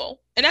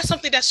beautiful. And that's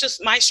something that's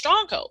just my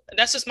stronghold.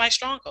 That's just my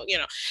stronghold,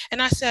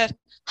 And I said,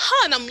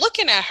 and I'm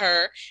looking at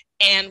her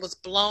and was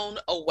blown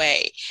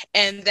away.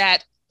 And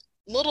that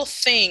little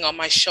thing on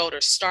my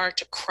shoulder started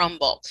to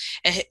crumble.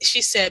 And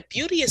she said,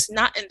 beauty is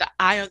not in the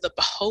eye of the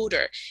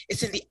beholder,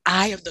 it's in the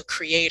eye of the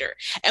creator.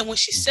 And when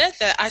she said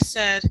that, I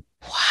said,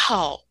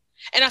 wow.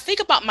 And I think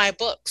about my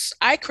books.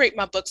 I create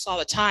my books all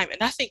the time,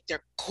 and I think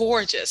they're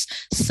gorgeous.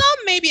 Some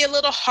may be a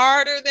little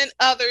harder than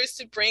others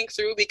to bring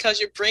through because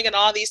you're bringing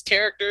all these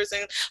characters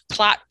and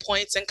plot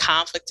points and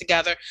conflict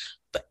together.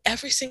 But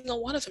every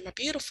single one of them are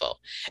beautiful.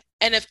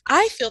 And if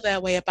I feel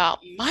that way about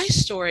my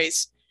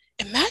stories,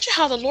 imagine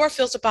how the Lord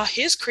feels about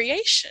his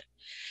creation.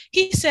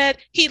 He said,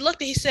 he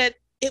said,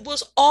 it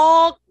was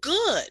all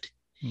good.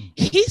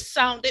 He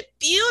sounded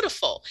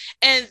beautiful.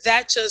 And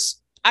that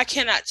just I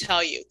cannot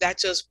tell you. That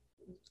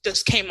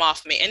just came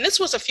off me. And this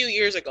was a few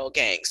years ago,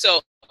 gang.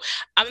 So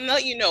I'm gonna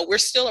let you know we're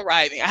still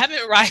arriving. I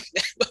haven't arrived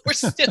yet, but we're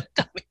still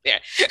coming there.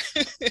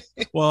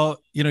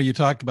 Well, you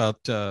talk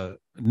about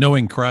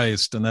knowing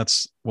Christ, and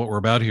that's what we're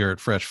about here at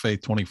Fresh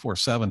Faith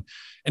 24/7.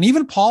 And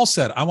even Paul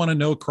said, I want to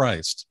know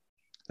Christ.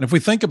 And if we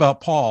think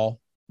about Paul,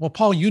 well,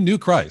 Paul, you knew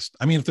Christ.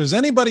 I mean, if there's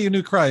anybody who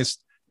knew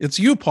Christ, it's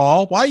you,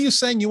 Paul. Why are you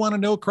saying you want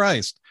to know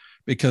Christ?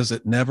 Because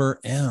it never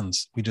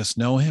ends. We just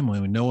know him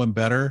when we know him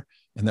better,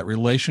 and that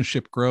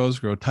relationship grow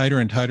tighter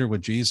and tighter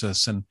with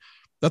Jesus. And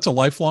that's a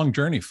lifelong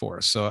journey for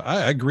us. So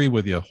I agree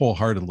with you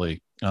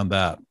wholeheartedly on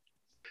that.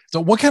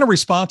 So what kind of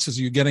responses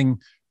are you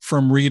getting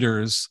from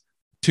readers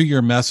to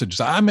your messages?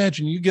 I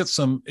imagine you get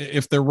some,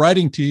 if they're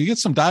writing to you, you get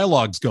some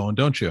dialogues going,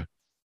 don't you?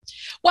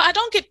 Well, I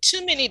don't get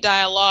too many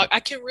dialogue. I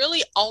can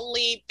really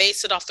only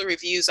base it off the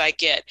reviews I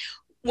get.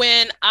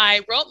 When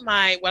I wrote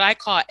my, what I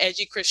call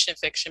edgy Christian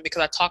fiction,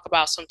 because I talk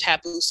about some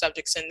taboo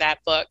subjects in that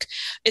book,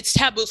 it's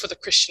taboo for the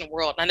Christian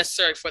world, not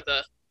necessarily for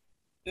the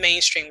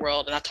mainstream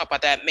world, and I'll talk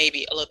about that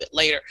maybe a little bit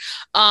later.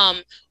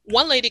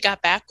 One lady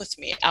got back with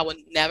me. I would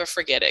never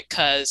forget it,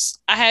 because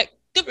I had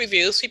good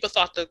reviews. People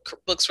thought the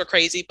books were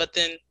crazy, but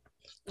then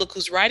look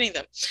who's writing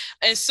them.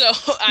 And so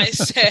I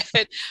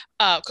said,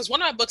 because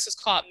one of my books is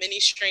called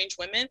Many Strange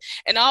Women,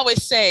 and I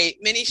always say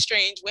Many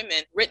Strange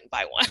Women written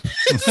by one.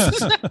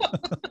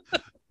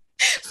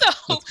 So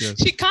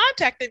she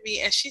contacted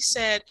me and she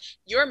said,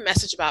 your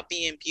message about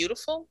being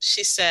beautiful,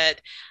 she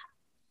said,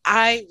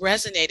 I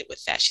resonated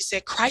with that. She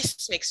said,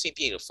 Christ makes me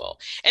beautiful.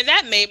 And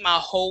that made my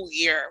whole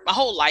year, my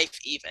whole life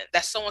even,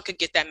 that someone could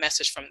get that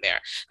message from there.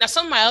 Now,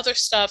 some of my other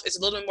stuff is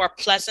a little bit more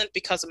pleasant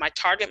because of my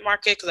target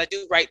market, because I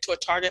do write to a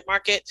target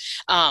market.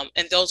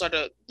 And those are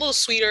the little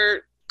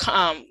sweeter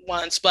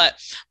ones. But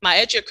my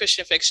edgier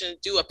Christian fiction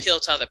do appeal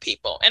to other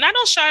people. And I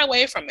don't shy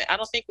away from it. I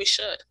don't think we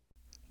should.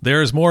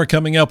 There's more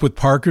coming up with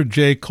Parker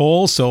J.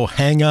 Cole, so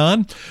hang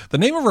on. The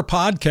name of her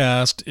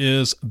podcast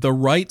is The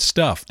Right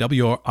Stuff,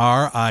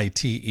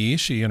 WRITE.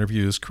 She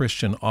interviews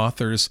Christian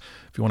authors.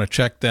 If you want to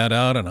check that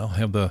out, and I'll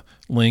have the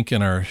link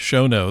in our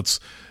show notes.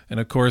 And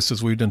of course,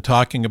 as we've been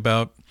talking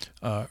about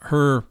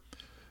her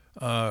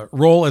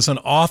role as an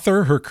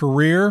author, her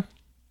career,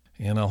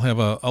 and I'll have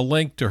a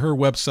link to her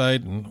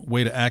website and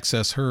way to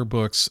access her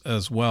books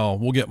as well.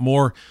 We'll get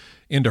more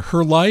into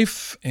her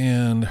life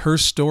and her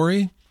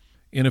story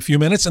in a few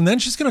minutes, and then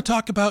she's going to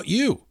talk about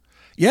you.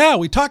 Yeah,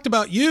 we talked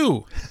about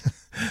you.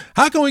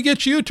 How can we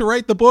get you to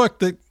write the book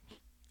that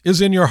is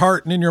in your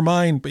heart and in your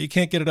mind, but you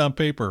can't get it on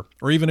paper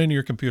or even in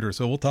your computer?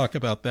 So we'll talk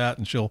about that,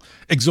 and she'll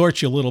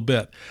exhort you a little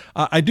bit.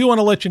 I do want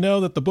to let you know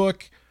that the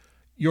book,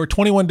 Your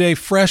 21-Day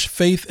Fresh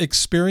Faith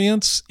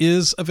Experience,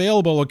 is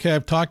available. Okay,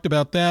 I've talked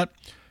about that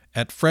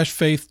at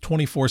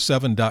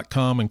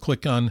freshfaith247.com, and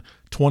click on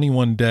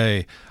 21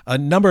 Day. A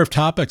number of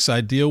topics I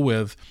deal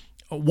with.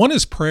 One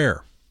is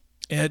prayer.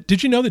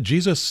 Did you know that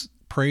Jesus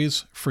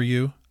prays for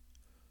you?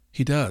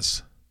 He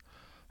does.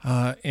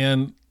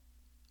 And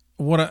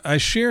what I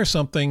share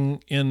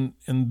something in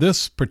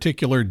this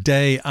particular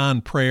day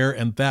on prayer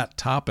and that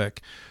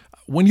topic.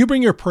 When you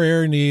bring your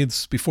prayer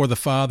needs before the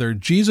Father,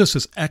 Jesus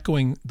is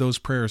echoing those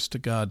prayers to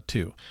God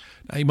too.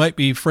 Now, he might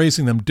be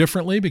phrasing them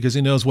differently because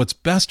he knows what's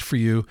best for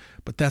you,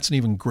 but that's an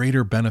even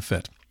greater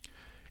benefit.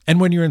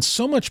 And when you're in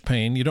so much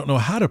pain, you don't know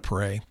how to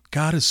pray,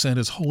 God has sent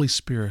his Holy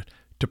Spirit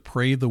to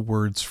pray the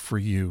words for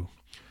you.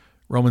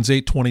 Romans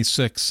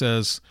 8:26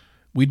 says,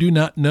 we do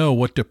not know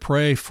what to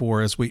pray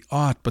for as we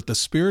ought, but the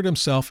Spirit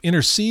himself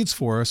intercedes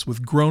for us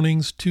with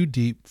groanings too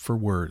deep for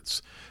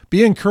words.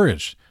 Be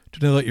encouraged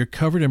to know that you're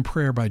covered in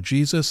prayer by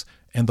Jesus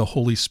and the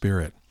Holy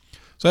Spirit.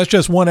 So that's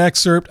just one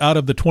excerpt out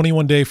of the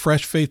 21-Day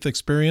Fresh Faith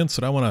Experience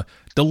that I want to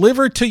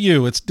deliver to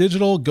you. It's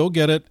digital. Go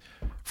get it.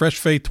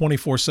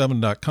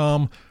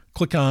 freshfaith247.com.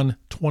 Click on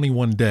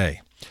 21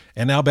 Day.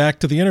 And now back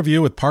to the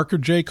interview with Parker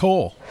J.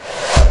 Cole.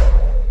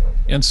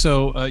 And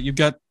so you've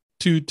got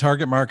two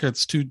target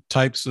markets, two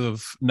types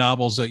of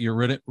novels that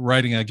you're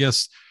writing. I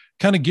guess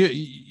kind of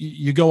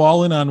you go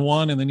all in on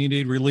one and then you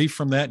need relief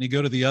from that and you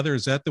go to the other.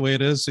 Is that the way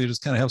it is? So you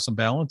just kind of have some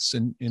balance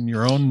in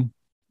your own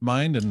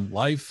mind and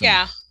life?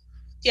 Yeah.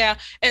 And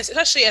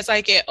especially as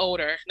I get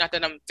older, not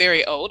that I'm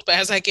very old, but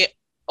as I get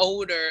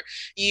older,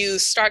 you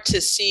start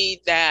to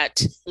see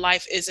that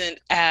life isn't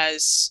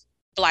as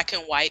black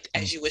and white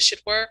as you wish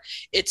it were.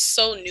 It's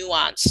so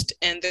nuanced,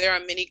 and there are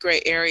many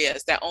gray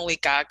areas that only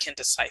God can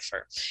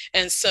decipher.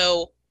 And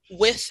so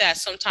with that,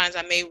 sometimes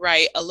I may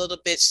write a little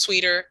bit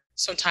sweeter.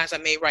 Sometimes I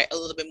may write a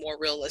little bit more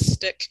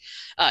realistic.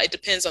 It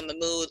depends on the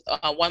mood.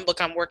 One book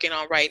I'm working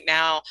on right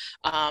now,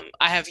 I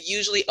have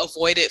usually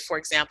avoided, for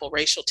example,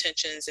 racial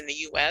tensions in the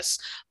U.S.,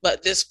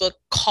 but this book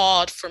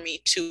called for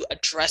me to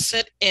address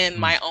it in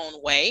my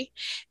own way.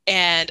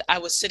 And I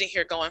was sitting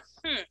here going,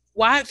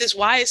 why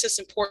is this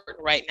important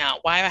right now?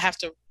 Why do I have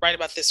to write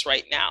about this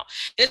right now?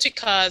 And it's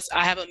because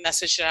I have a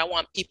message that I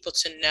want people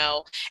to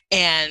know,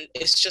 and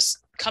it's just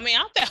coming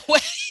out that way.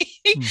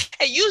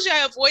 And usually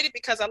I avoid it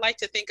because I like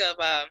to think of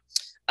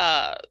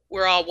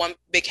we're all one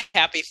big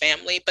happy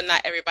family, but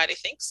not everybody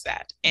thinks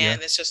that.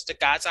 And it's just the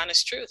God's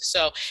honest truth.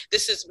 So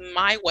this is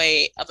my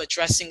way of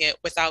addressing it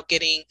without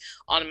getting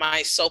on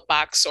my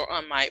soapbox or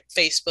on my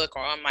Facebook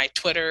or on my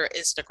Twitter,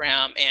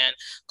 Instagram, and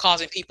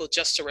causing people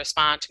just to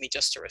respond to me,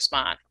 just to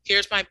respond.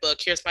 Here's my book.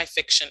 Here's my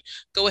fiction.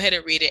 Go ahead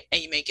and read it,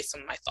 and you may get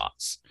some of my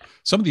thoughts.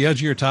 Some of the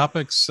edgier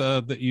topics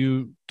that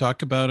you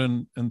talk about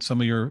in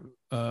some of your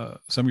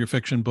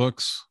fiction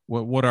books,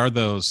 what are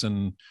those,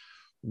 and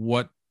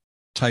what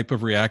type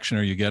of reaction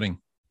are you getting?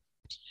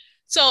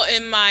 So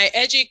in my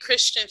edgy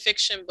Christian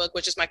fiction book,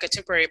 which is my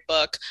contemporary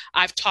book,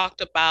 I've talked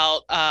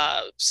about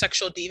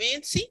sexual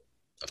deviancy.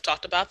 I've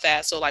talked about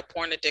that. So like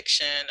porn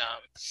addiction,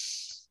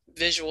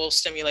 visual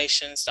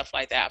stimulation, stuff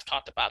like that. I've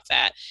talked about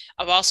that.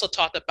 I've also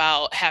talked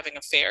about having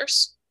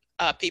affairs,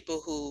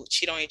 people who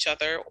cheat on each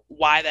other,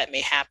 why that may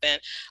happen.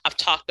 I've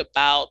talked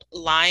about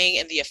lying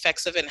and the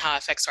effects of it and how it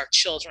affects our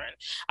children.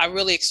 I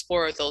really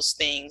explore those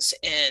things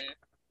in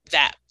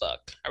that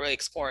book. I really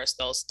explore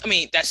those. I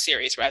mean, that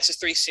series, right? It's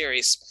just 3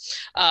 series.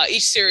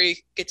 Each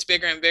series gets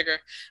bigger and bigger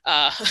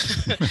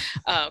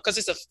because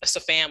it's a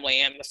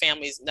family, and the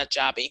family's nut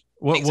jobby.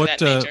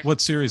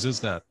 What series is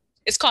that?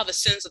 It's called The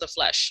Sins of the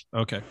Flesh.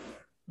 Okay.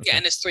 Yeah,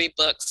 and it's 3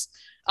 books.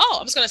 Oh,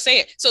 I'm just going to say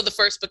it. So the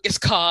first book is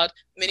called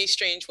Many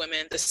Strange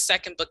Women. The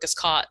second book is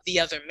called The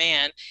Other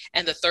Man.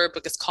 And the third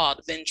book is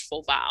called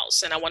Vengeful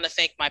Vows. And I want to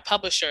thank my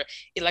publisher,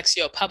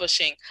 Elexio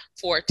Publishing,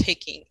 for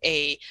taking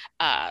a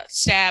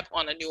stab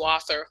on a new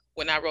author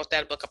when I wrote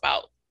that book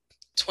about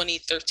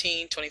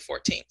 2013,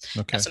 2014.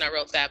 Okay. That's when I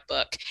wrote that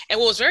book. And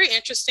what was very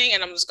interesting,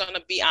 and I'm just going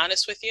to be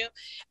honest with you,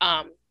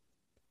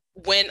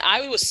 when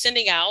I was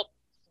sending out,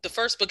 the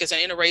first book is an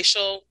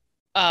interracial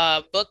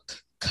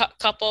book,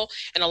 couple,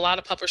 and a lot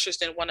of publishers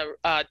didn't want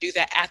to do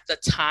that at the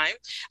time.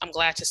 I'm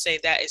glad to say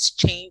that it's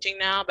changing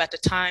now, but at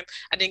the time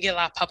I didn't get a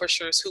lot of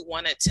publishers who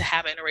wanted to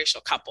have an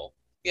interracial couple,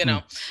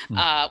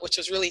 which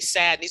was really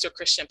sad. These are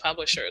Christian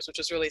publishers, which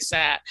was really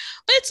sad,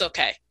 but it's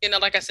okay.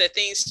 Like I said,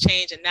 things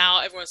change, and now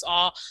everyone's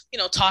all,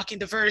 talking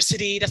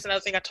diversity. That's another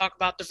thing I talk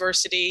about,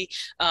 diversity,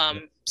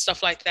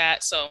 stuff like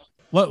that. So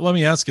let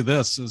me ask you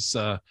this, as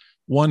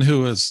one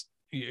who is,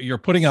 you're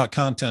putting out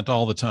content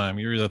all the time.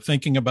 You're either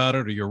thinking about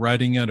it or you're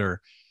writing it,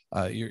 or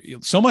you're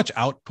so much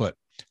output.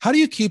 How do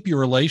you keep your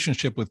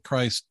relationship with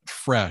Christ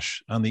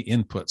fresh on the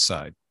input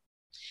side?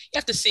 You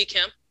have to seek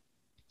him.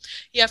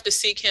 You have to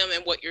seek him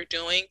in what you're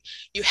doing.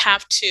 You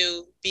have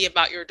to be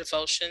about your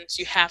devotions.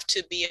 You have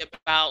to be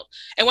about,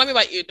 and what I mean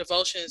about your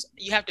devotions,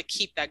 you have to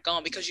keep that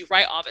going because you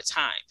write all the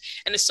time.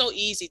 And it's so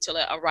easy to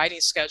let a writing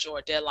schedule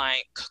or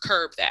deadline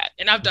curb that.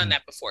 And I've done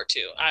that before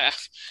too.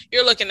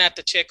 You're looking at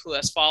the chick who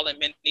has fallen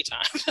many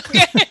times.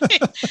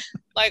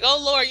 Like,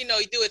 oh Lord, you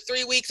do it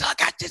 3 weeks. Oh, I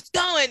got this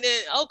going.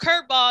 Then,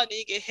 curveball, and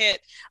you get hit.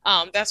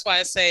 That's why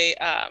I say,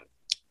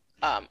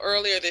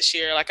 earlier this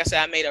year, like I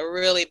said, I made a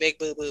really big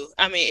boo-boo.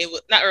 I mean, it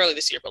was not early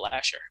this year, but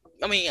last year.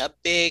 I mean, a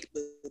big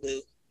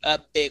boo-boo, a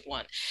big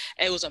one.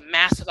 And it was a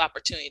massive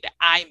opportunity that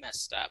I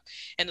messed up.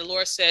 And the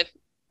Lord said,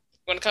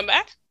 "Want to come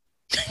back?"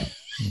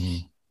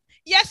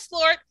 Yes,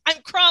 Lord,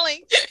 I'm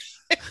crawling.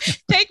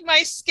 Take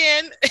my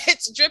skin.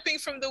 It's dripping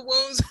from the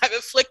wounds I've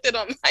inflicted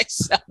on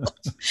myself.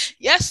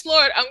 Yes,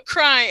 Lord, I'm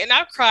crying. And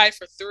I've cried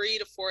for 3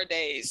 to 4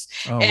 days.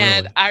 Oh,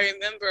 and really? I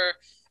remember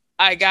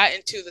I got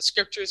into the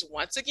scriptures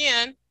once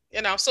again.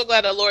 I'm so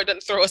glad the Lord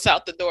didn't throw us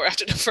out the door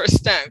after the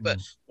first time. But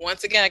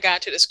once again, I got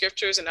into the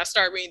scriptures and I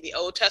started reading the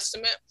Old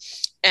Testament.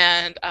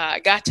 And I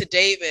got to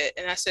David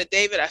and I said,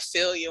 David, I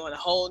feel you on a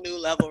whole new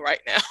level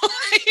right now.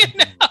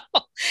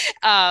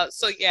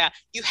 So yeah,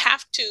 you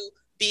have to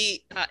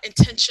be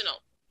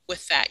intentional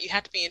with that. You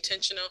have to be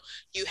intentional.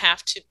 You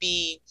have to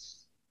be,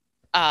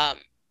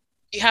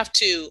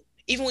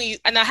 even when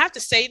and I have to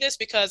say this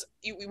because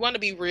we want to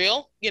be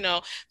real,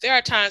 there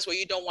are times where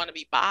you don't want to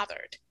be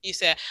bothered. You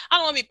say, I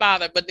don't want to be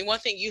bothered. But the one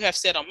thing you have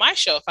said on my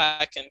show, if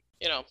I can,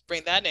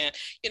 bring that in,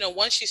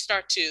 once you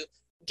start to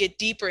get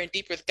deeper and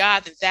deeper with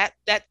God, then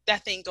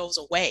that thing goes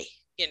away.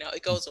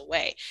 It goes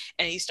away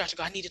and you start to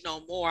go, I need to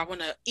know more. I want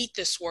to eat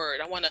this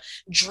word. I want to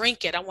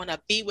drink it. I want to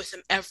be with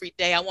him every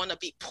day. I want to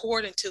be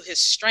poured into his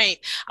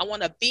strength. I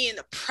want to be in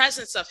the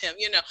presence of him,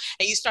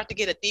 and you start to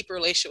get a deeper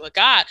relationship with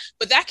God.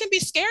 But that can be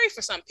scary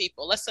for some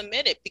people. Let's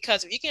admit it,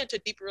 because if you get into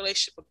a deeper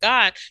relationship with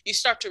God, you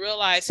start to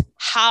realize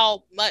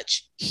how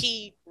much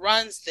he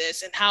runs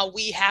this and how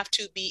we have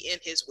to be in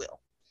his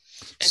will.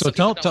 And so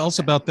tell us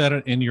about that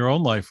in your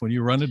own life when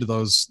you run into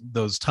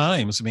those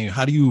times. I mean,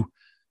 how do you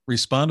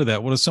respond to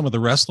that? What are some of the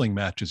wrestling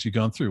matches you've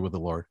gone through with the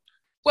Lord?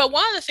 Well,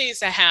 one of the things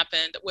that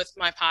happened with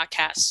my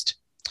podcast,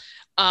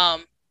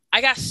 I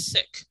got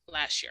sick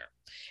last year,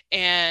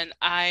 and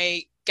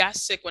I got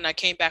sick when I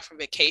came back from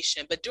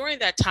vacation. But during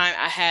that time,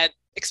 I had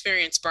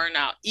experienced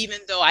burnout, even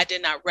though I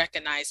did not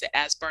recognize it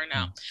as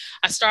burnout.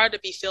 I started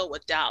to be filled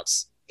with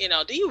doubts.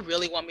 do you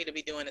really want me to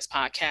be doing this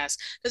podcast?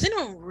 Does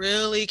anyone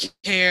really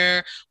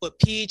care what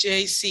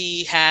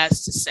PJC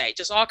has to say?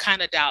 Just all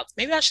kind of doubts.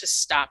 Maybe I should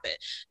stop it.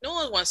 No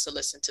one wants to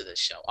listen to this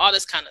show, all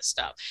this kind of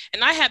stuff.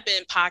 And I have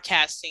been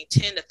podcasting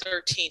 10 to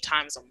 13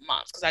 times a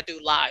month because I do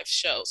live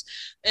shows.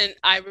 And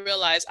I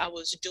realized I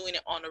was doing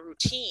it on a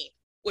routine.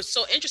 What's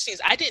so interesting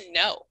is I didn't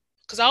know,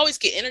 because I always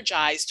get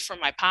energized from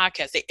my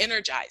podcast. They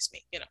energize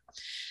me,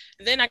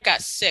 And then I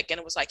got sick, and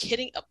it was like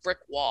hitting a brick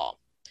wall.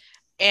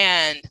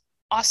 And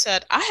I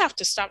said, I have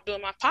to stop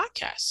doing my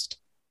podcast.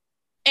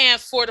 And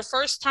for the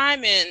first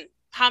time in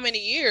how many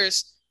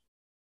years,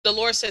 the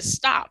Lord said,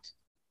 stop,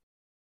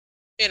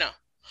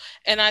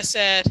 And I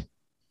said,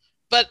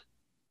 but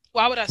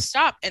why would I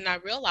stop? And I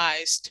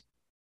realized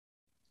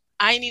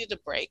I needed a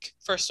break,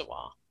 first of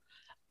all.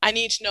 I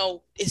need to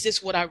know, is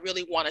this what I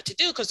really wanted to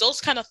do? Because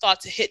those kind of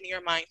thoughts are hitting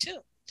your mind too.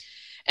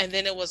 And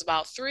then it was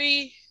about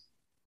 3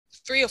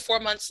 or 4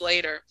 months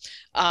later,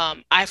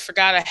 I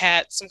forgot I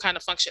had some kind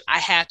of function I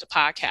had to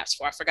podcast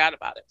for. I forgot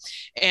about it.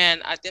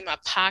 And I did my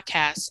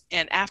podcast.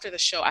 And after the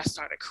show, I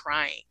started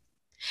crying.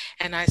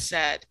 And I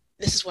said,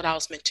 this is what I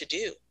was meant to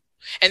do.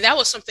 And that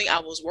was something I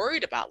was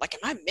worried about. Like, am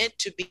I meant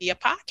to be a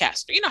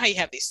podcaster? You know how you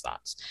have these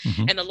thoughts.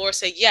 Mm-hmm. And the Lord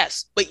said,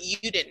 yes, but you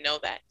didn't know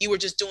that. You were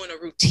just doing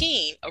a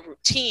routine.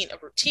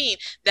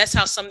 That's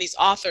how some of these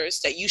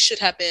authors that you should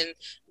have been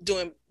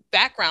doing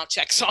background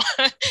checks on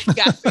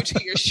got through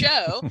to your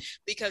show,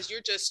 because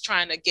you're just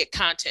trying to get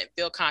content,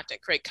 build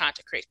content, create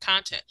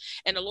content.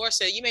 And the Lord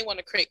said, you may want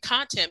to create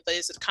content, but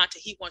it's the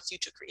content he wants you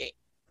to create.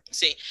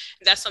 See,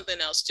 that's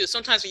something else too.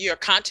 Sometimes when you're a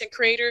content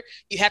creator,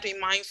 you have to be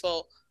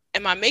mindful.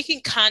 Am I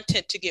making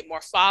content to get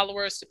more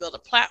followers, to build a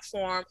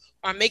platform,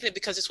 or I'm making it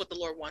because it's what the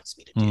Lord wants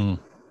me to do?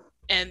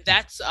 And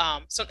that's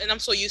and I'm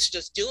so used to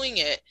just doing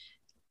it.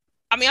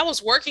 I mean, I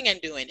was working and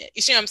doing it.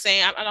 You see what I'm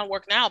saying? I don't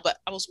work now, but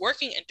I was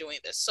working and doing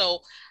this. So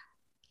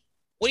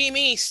what do you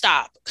mean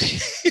stop?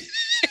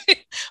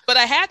 But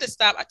I had to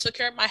stop. I took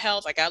care of my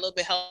health. I got a little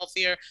bit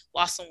healthier,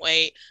 lost some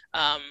weight,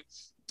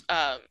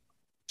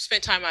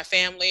 spent time with my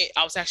family.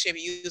 I was actually able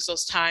to use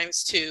those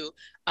times to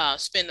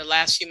spend the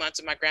last few months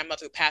with my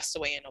grandmother, who passed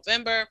away in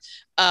November.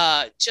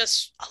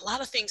 Just a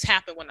lot of things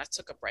happened when I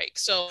took a break.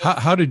 So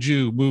how did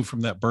you move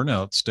from that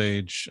burnout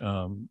stage?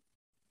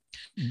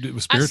 It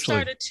was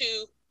spiritually.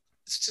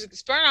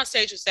 This burnout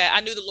stage was that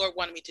I knew the Lord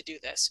wanted me to do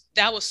this.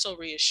 That was so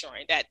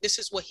reassuring, that this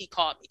is what he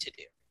called me to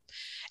do.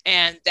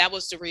 And that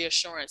was the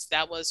reassurance.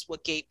 That was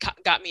what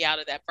got me out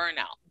of that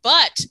burnout.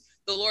 But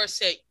the Lord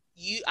said,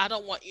 I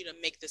don't want you to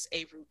make this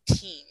a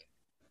routine.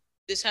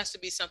 This has to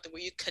be something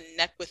where you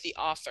connect with the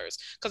authors.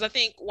 Because I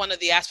think one of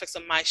the aspects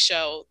of my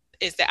show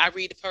is that I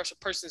read a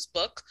person's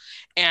book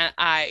and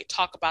I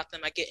talk about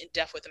them. I get in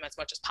depth with them as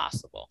much as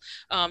possible.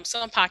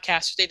 Some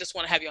podcasters, they just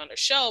want to have you on their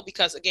show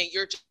because, again,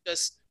 you're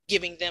just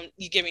giving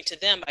to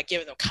them by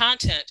giving them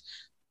content.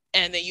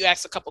 And then you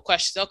ask a couple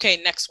questions.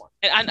 Okay, next one.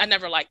 And I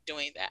never like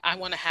doing that. I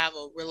want to have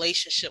a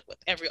relationship with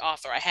every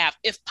author I have,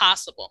 if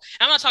possible.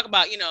 I'm not talking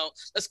about,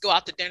 let's go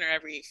out to dinner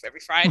every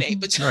Friday,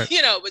 but right.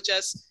 But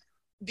just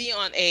be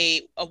on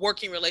a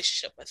working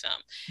relationship with them.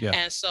 Yeah.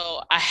 And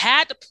so I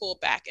had to pull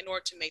back in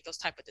order to make those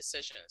type of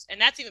decisions. And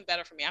that's even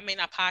better for me. I may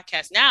not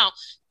podcast now.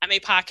 I may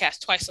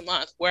podcast twice a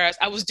month, whereas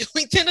I was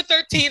doing 10 to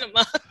 13 a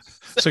month.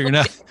 So you're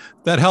not,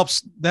 that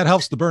helps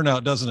the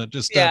burnout, doesn't it?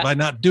 Just by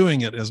not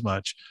doing it as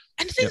much.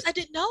 And the things I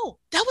didn't know,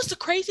 that was the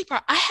crazy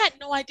part. I had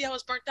no idea I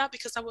was burnt out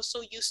because I was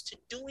so used to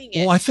doing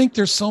it. Well, I think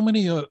there's so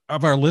many of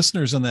our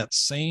listeners in that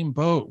same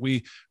boat.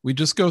 We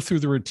just go through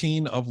the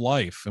routine of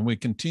life and we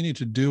continue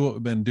to do what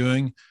we've been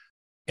doing,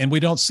 and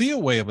we don't see a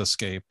way of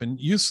escape. And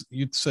you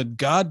said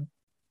God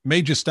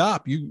made you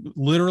stop. You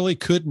literally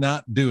could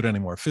not do it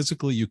anymore.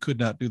 Physically, you could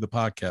not do the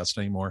podcast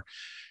anymore.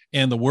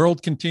 And the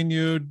world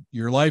continued,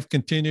 your life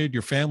continued,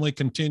 your family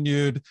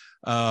continued.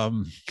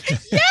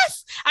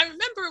 Yes. I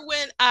remember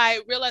when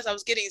I realized I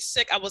was getting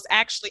sick, I was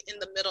actually in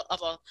the middle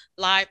of a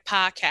live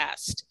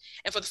podcast.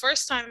 And for the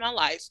first time in my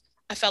life,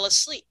 I fell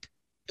asleep.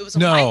 It was a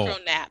micro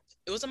nap.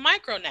 It was a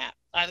micro nap.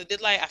 I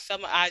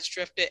felt my eyes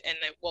drifted and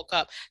I woke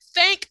up.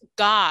 Thank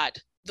God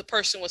the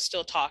person was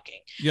still talking.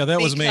 Yeah, that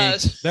was me.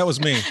 That was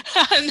me.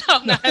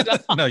 No, not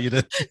at all. No, you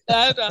didn't.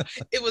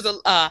 It was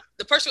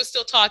the person was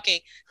still talking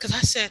because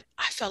I said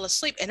I fell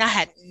asleep, and I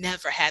had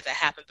never had that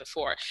happen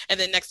before. And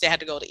then next day I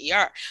had to go to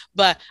ER.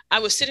 But I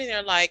was sitting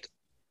there like,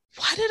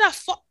 why did I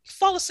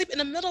fall asleep in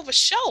the middle of a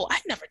show?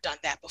 I'd never done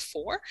that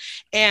before.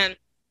 And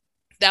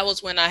that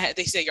was when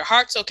they said, your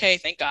heart's okay,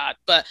 thank God.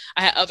 But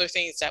I had other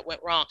things that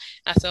went wrong.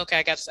 And I said, okay,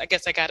 I guess I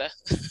gotta,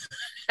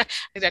 I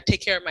gotta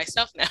take care of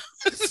myself now.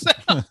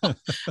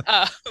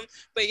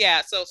 But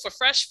yeah, so for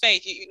Fresh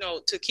Faith,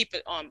 to keep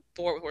it on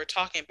board, what we're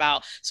talking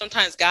about,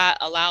 sometimes God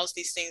allows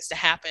these things to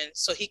happen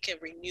so he can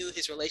renew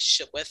his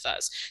relationship with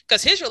us,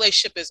 because his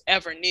relationship is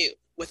ever new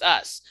with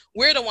us.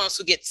 We're the ones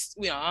who get,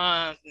 we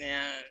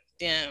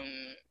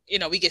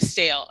get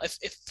stale,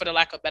 if for the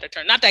lack of a better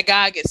term. Not that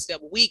God gets stale,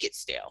 but we get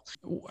stale.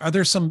 Are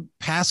there some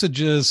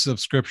passages of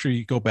scripture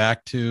you go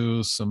back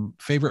to, some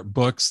favorite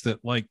books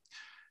that, like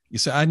you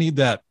say, I need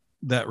that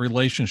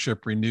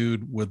relationship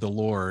renewed with the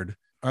Lord?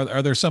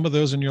 Are there some of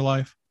those in your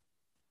life?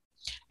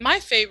 My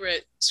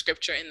favorite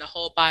scripture in the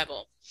whole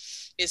Bible,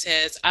 it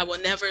says, I will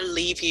never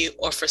leave you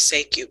or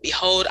forsake you.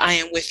 Behold, I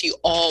am with you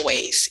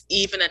always,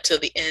 even until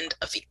the end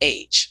of the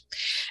age.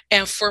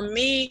 And for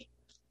me,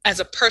 as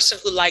a person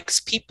who likes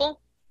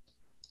people,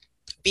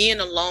 being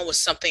alone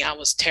was something I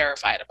was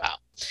terrified about.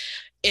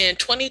 In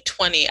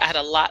 2020, I had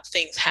a lot of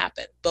things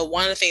happen, but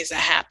one of the things that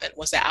happened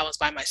was that I was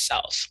by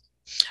myself.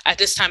 At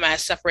this time, I had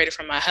separated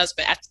from my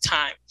husband at the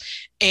time,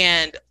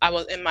 and I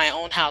was in my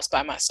own house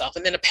by myself.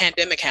 And then a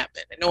pandemic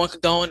happened, and no one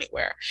could go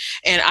anywhere.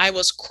 And I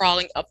was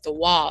crawling up the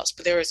walls,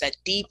 but there was that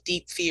deep,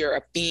 deep fear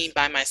of being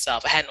by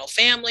myself. I had no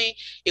family.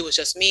 It was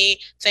just me,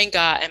 thank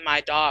God, and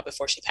my dog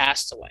before she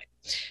passed away.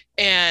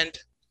 And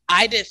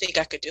I didn't think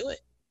I could do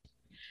it.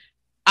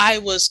 I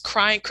was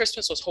crying.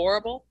 Christmas was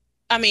horrible.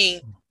 I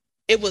mean,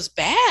 it was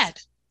bad.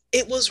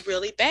 It was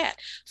really bad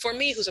for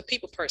me, who's a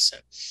people person.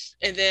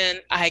 And then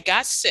I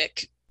got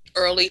sick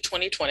early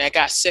 2020. I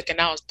got sick and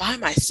I was by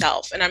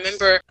myself. And I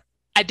remember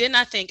I did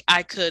not think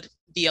I could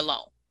be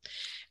alone.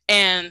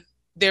 And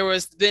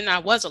then I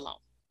was alone.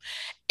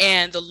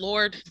 And the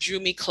Lord drew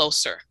me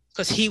closer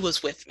because he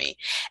was with me.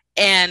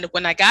 And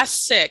when I got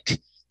sick,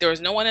 there was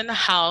no one in the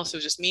house. It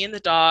was just me and the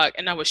dog.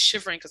 And I was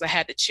shivering because I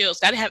had the chills.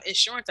 I didn't have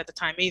insurance at the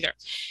time either.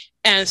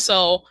 And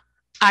so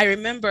I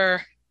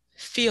remember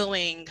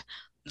feeling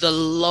the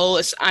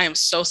lowest. I am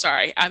so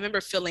sorry. I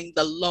remember feeling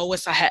the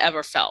lowest I had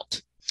ever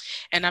felt.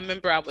 And I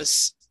remember I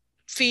was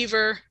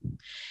fever.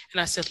 And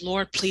I said,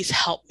 Lord, please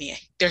help me.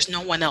 There's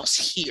no one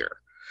else here.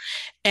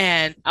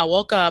 And I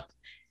woke up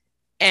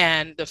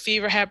and the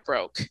fever had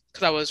broke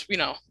because I was,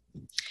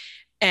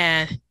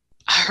 and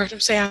I heard him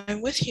say,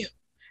 I'm with you.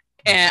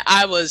 And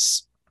I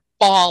was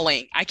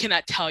bawling. I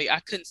cannot tell you.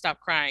 I couldn't stop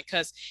crying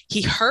because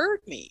he heard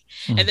me.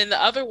 Mm-hmm. And then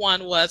the other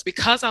one was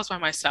because I was by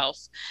myself,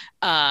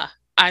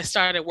 I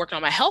started working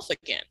on my health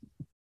again.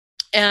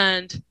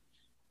 And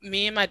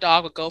me and my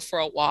dog would go for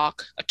a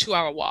walk, a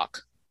 2-hour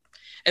walk.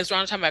 It was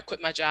around the time I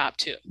quit my job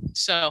too.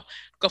 So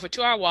go for a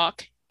 2-hour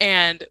walk.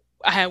 And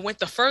I had went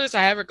the furthest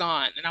I ever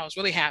gone. And I was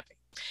really happy.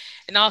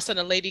 And all of a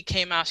sudden a lady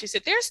came out. She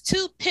said, there's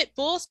 2 pit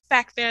bulls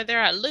back there.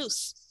 They're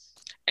loose.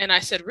 And I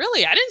said,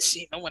 really? I didn't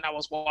see them when I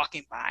was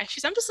walking by.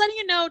 She said, I'm just letting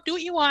you know, do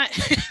what you want.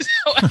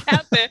 So what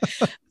happened?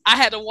 I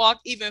had to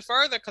walk even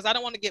further because I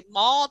don't want to get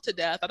mauled to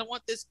death. I don't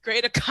want this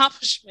great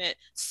accomplishment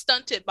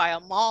stunted by a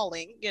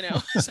mauling,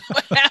 So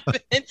what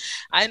happened?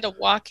 I ended up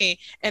walking.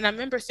 And I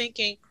remember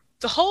thinking,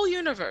 the whole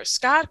universe,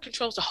 God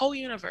controls the whole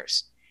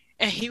universe.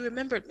 And he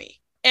remembered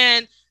me.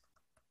 And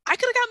I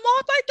could have got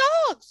mauled by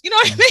dogs. You know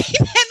what I mean?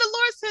 And the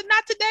Lord said,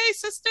 not today,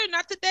 sister,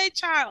 not today,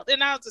 child.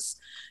 And I was just,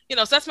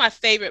 so that's my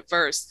favorite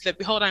verse, that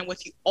behold, I'm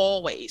with you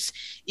always,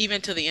 even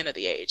to the end of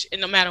the age.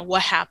 And no matter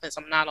what happens,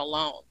 I'm not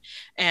alone.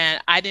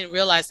 And I didn't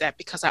realize that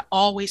because I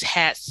always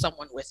had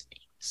someone with me.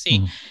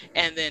 See?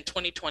 And then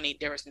 2020,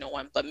 there was no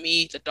one but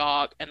me, the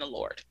dog, and the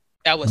Lord.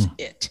 That was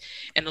it.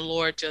 And the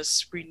Lord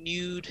just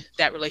renewed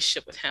that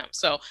relationship with him.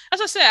 So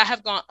as I said, I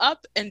have gone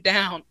up and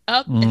down,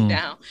 and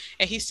down.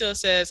 And he still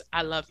says,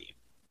 I love you.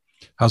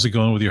 How's it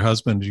going with your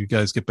husband? Did you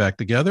guys get back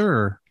together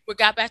or? We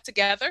got back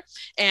together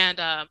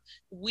and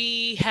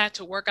we had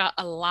to work out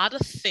a lot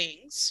of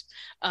things.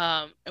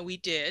 And we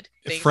did.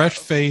 Fresh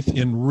faith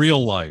in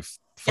real life,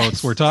 folks.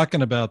 Yes. We're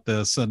talking about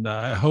this and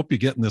I hope you're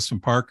getting this from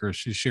Parker.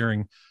 She's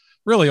sharing,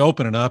 really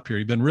opening up here.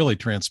 You've been really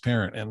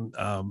transparent.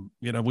 And,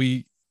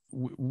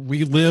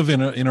 we live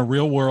in a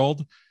real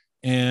world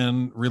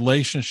and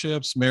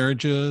relationships,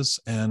 marriages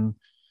and,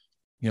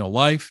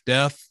 life,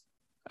 death.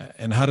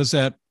 And how does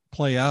that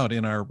play out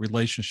in our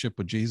relationship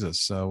with Jesus?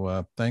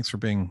 So thanks for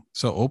being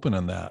so open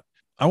on that.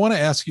 I want to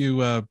ask you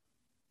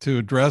to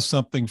address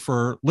something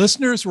for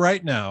listeners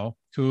right now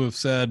who have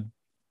said,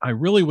 I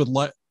really would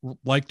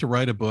like to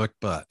write a book,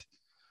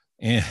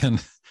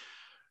 and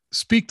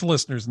speak to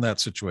listeners in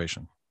that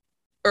situation.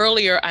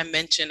 Earlier, I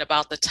mentioned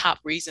about the top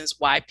reasons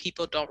why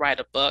people don't write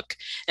a book.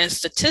 And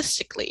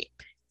statistically,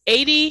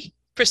 80%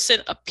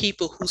 of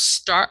people who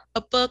start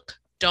a book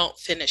don't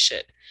finish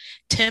it.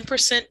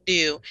 10%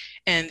 do,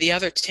 and the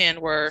other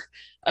 10 were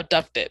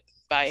abducted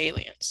by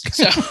aliens.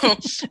 So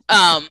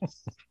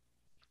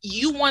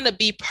you want to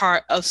be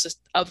part of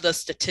the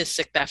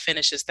statistic that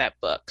finishes that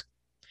book.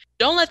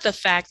 Don't let the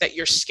fact that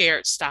you're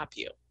scared stop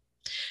you.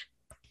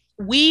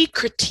 We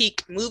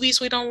critique movies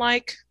we don't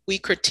like. We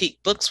critique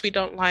books we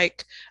don't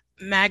like,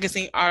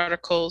 magazine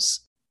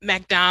articles,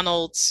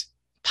 McDonald's,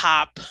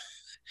 pop,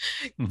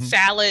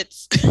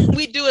 salads.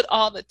 We do it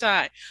all the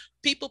time.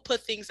 People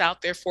put things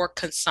out there for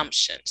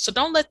consumption. So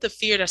don't let the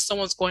fear that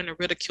someone's going to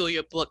ridicule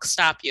your book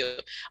stop you.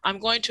 I'm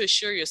going to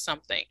assure you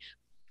something.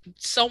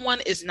 Someone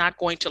is not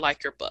going to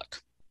like your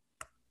book.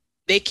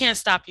 They can't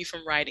stop you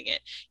from writing it.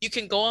 You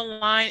can go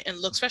online and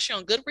look, especially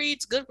on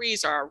Goodreads.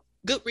 Goodreads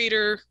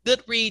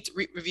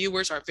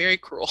reviewers are very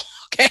cruel.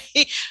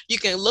 Okay. You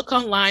can look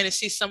online and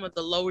see some of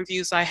the low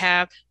reviews I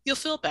have. You'll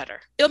feel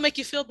better. It'll make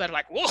you feel better.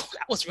 Like, whoa,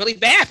 that was really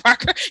bad,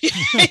 Parker.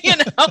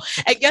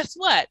 And guess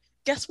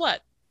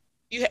what?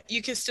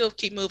 You can still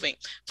keep moving.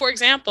 For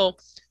example,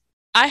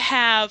 I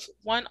have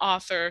one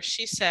author,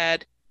 she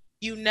said,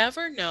 You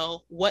never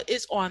know what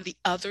is on the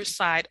other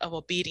side of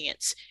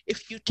obedience.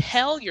 If you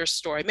tell your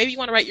story, maybe you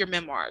want to write your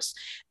memoirs,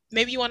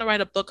 maybe you want to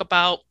write a book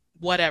about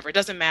whatever, it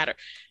doesn't matter.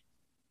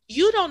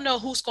 You don't know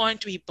who's going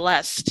to be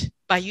blessed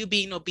by you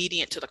being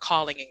obedient to the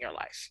calling in your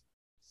life.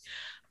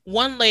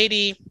 One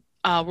lady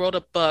wrote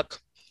a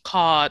book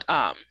called,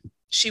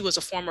 she was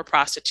a former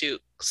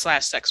prostitute /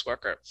 sex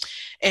worker.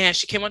 And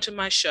she came onto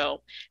my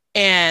show,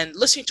 and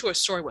listening to her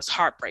story was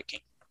heartbreaking,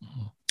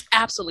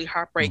 absolutely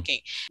heartbreaking.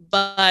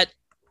 But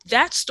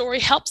that story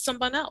helped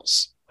someone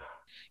else.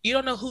 You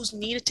don't know who's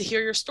needed to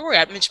hear your story.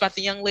 I mentioned about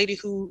the young lady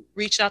who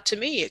reached out to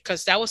me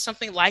because that was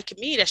something like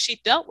me that she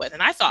dealt with.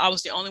 And I thought I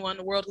was the only one in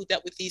the world who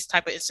dealt with these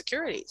type of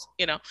insecurities.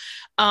 You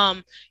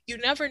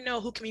never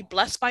know who can be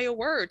blessed by your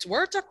words.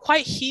 Words are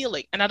quite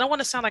healing. And I don't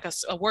want to sound like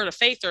a word of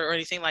faith or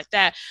anything like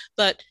that,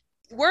 but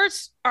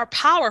words are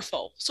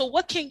powerful. So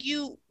what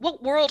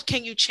world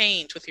can you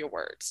change with your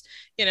words?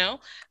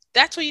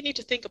 That's what you need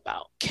to think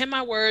about. Can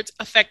my words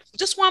affect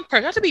just one person?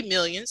 It doesn't have to be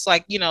millions,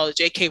 like,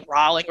 J.K.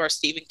 Rowling or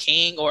Stephen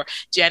King or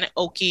Janet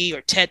Oakey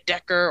or Ted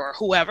Decker or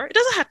whoever. It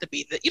doesn't have to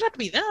be that. You don't have to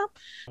be them.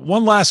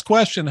 One last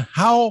question.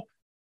 How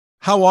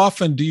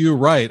often do you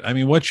write? I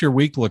mean, what's your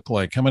week look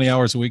like? How many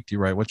hours a week do you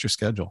write? What's your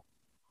schedule?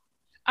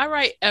 I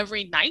write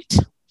every night.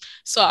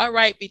 So I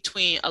write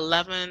between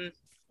 11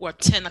 or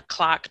 10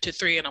 o'clock to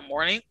 3 in the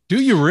morning. Do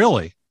you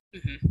really?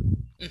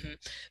 Mm-hmm. Mm-hmm.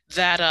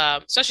 That,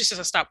 especially since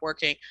I stopped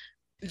working,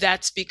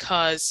 that's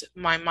because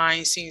my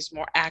mind seems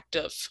more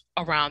active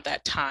around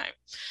that time.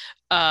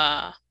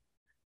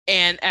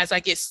 And as I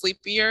get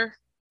sleepier,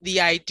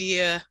 the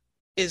idea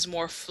is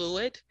more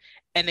fluid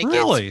and it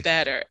gets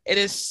better. It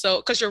is so,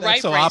 because your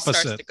right brain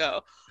starts to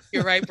go.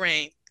 Your right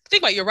brain.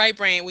 Think about your right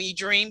brain. When you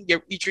dream,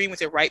 you dream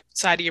with your right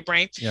side of your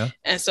brain. Yeah.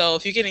 And so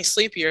if you're getting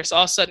sleepier, so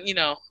all of a sudden,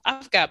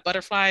 I've got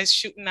butterflies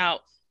shooting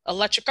out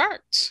electric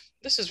arcs.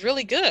 This is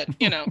really good,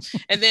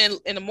 And then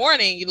in the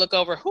morning, you look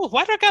over,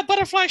 why do I got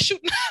butterflies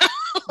shooting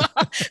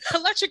out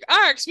electric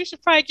arcs? We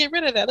should probably get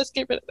rid of that. Let's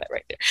get rid of that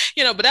right there.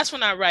 But that's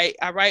when I write.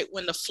 I write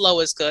when the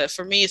flow is good.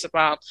 For me, it's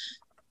about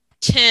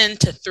 10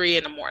 to 3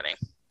 in the morning.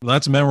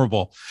 That's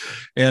memorable.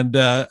 And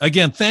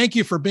again, thank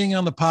you for being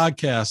on the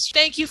podcast.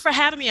 Thank you for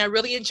having me. I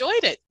really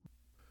enjoyed it.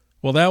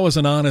 Well, that was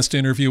an honest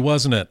interview,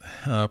 wasn't it?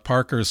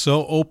 Parker is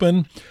so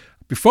open.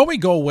 Before we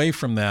go away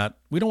from that,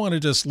 we don't want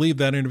to just leave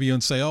that interview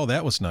and say, oh,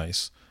 that was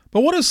nice.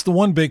 But what is the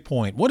one big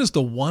point? What is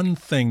the one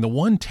thing, the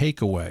one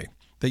takeaway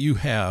that you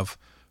have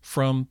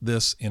from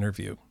this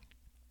interview?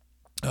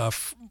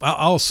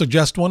 I'll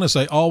suggest one, as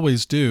I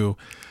always do,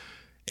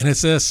 and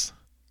it's this: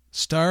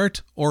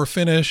 start or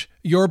finish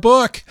your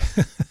book.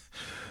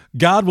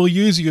 God will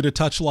use you to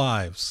touch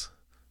lives.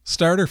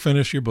 Start or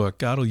finish your book.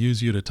 God will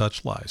use you to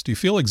touch lives. Do you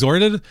feel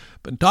exhorted?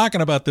 Been talking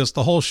about this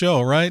the whole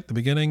show, right? The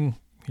beginning,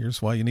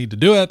 here's why you need to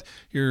do it.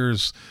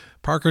 Here's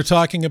Parker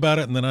talking about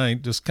it, and then I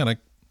just kind of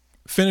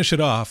finish it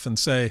off and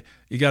say,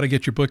 you got to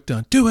get your book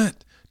done. Do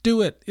it.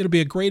 It'll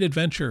be a great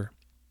adventure.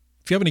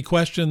 If you have any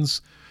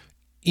questions,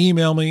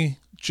 email me,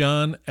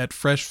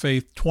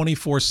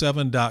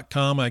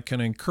 john@freshfaith247.com. I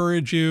can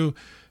encourage you.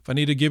 If I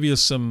need to give you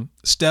some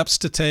steps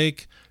to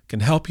take,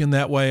 can help you in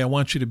that way, I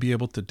want you to be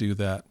able to do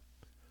that.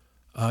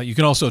 You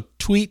can also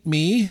tweet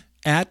me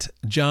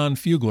 @John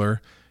Fugler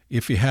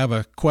if you have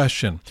a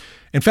question.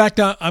 In fact,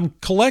 I'm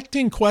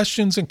collecting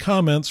questions and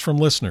comments from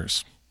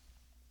listeners.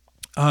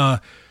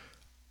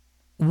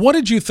 What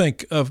did you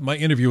think of my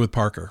interview with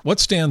Parker?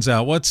 What stands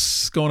out?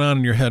 What's going on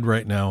in your head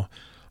right now?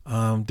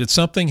 Did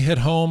something hit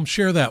home?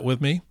 Share that with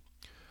me.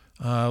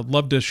 I'd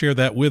love to share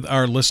that with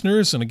our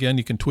listeners. And again,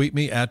 you can tweet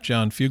me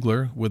 @John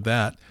Fugler with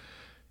that.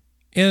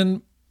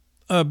 And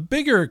a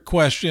bigger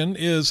question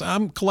is,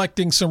 I'm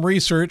collecting some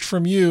research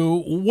from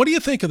you. What do you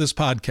think of this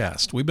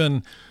podcast? We've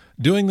been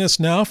doing this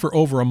now for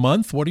over a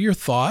month. What are your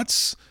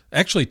thoughts?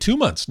 Actually, 2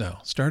 months now.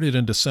 Started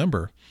in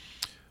December.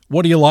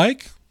 What do you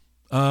like?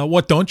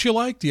 What don't you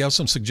like? Do you have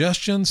some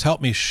suggestions?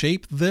 Help me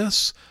shape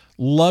this.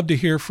 Love to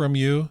hear from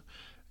you.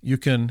 You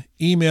can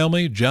email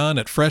me,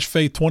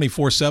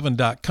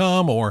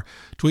 john@freshfaith247.com, or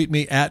tweet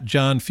me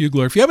 @John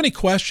Fugler. If you have any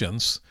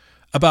questions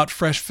about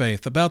Fresh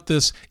Faith, about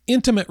this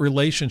intimate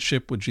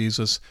relationship with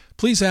Jesus,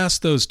 please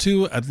ask those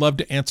too. I'd love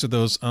to answer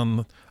those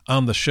on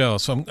the show.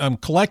 So I'm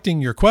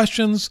collecting your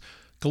questions,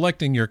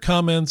 collecting your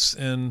comments,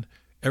 and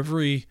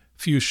every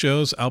few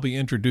shows I'll be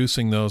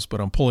introducing those, but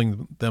I'm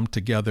pulling them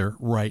together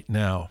right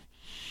now.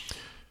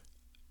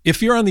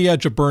 If you're on the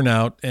edge of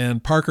burnout,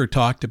 and Parker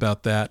talked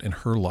about that in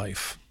her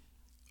life,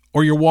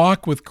 or your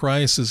walk with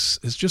Christ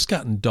has just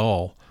gotten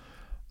dull,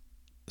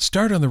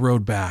 start on the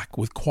road back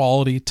with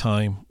quality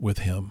time with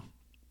Him.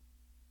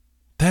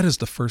 That is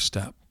the first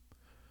step.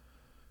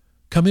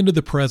 Come into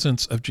the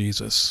presence of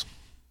Jesus.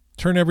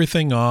 Turn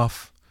everything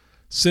off.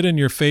 Sit in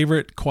your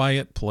favorite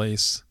quiet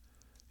place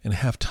and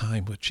have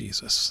time with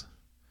Jesus.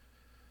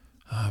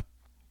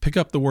 Pick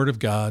up the Word of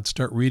God.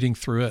 Start reading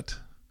through it.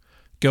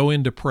 Go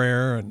into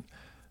prayer and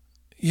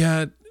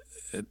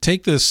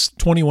take this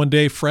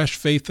 21-day Fresh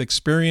Faith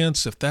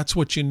experience. If that's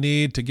what you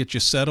need to get you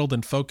settled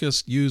and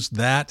focused, use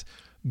that.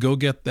 Go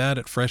get that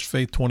at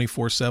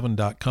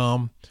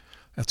freshfaith247.com.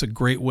 That's a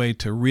great way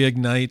to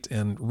reignite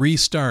and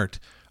restart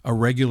a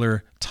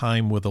regular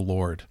time with the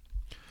Lord.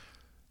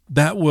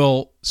 That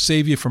will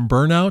save you from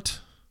burnout.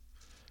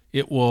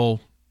 It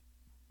will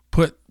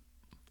put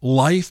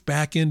life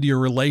back into your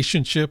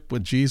relationship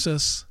with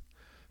Jesus,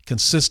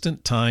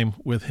 consistent time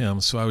with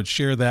Him. So I would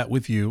share that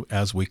with you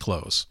as we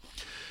close.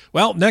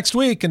 Well, next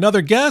week,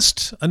 another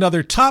guest,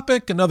 another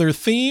topic, another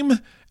theme,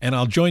 and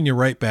I'll join you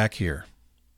right back here.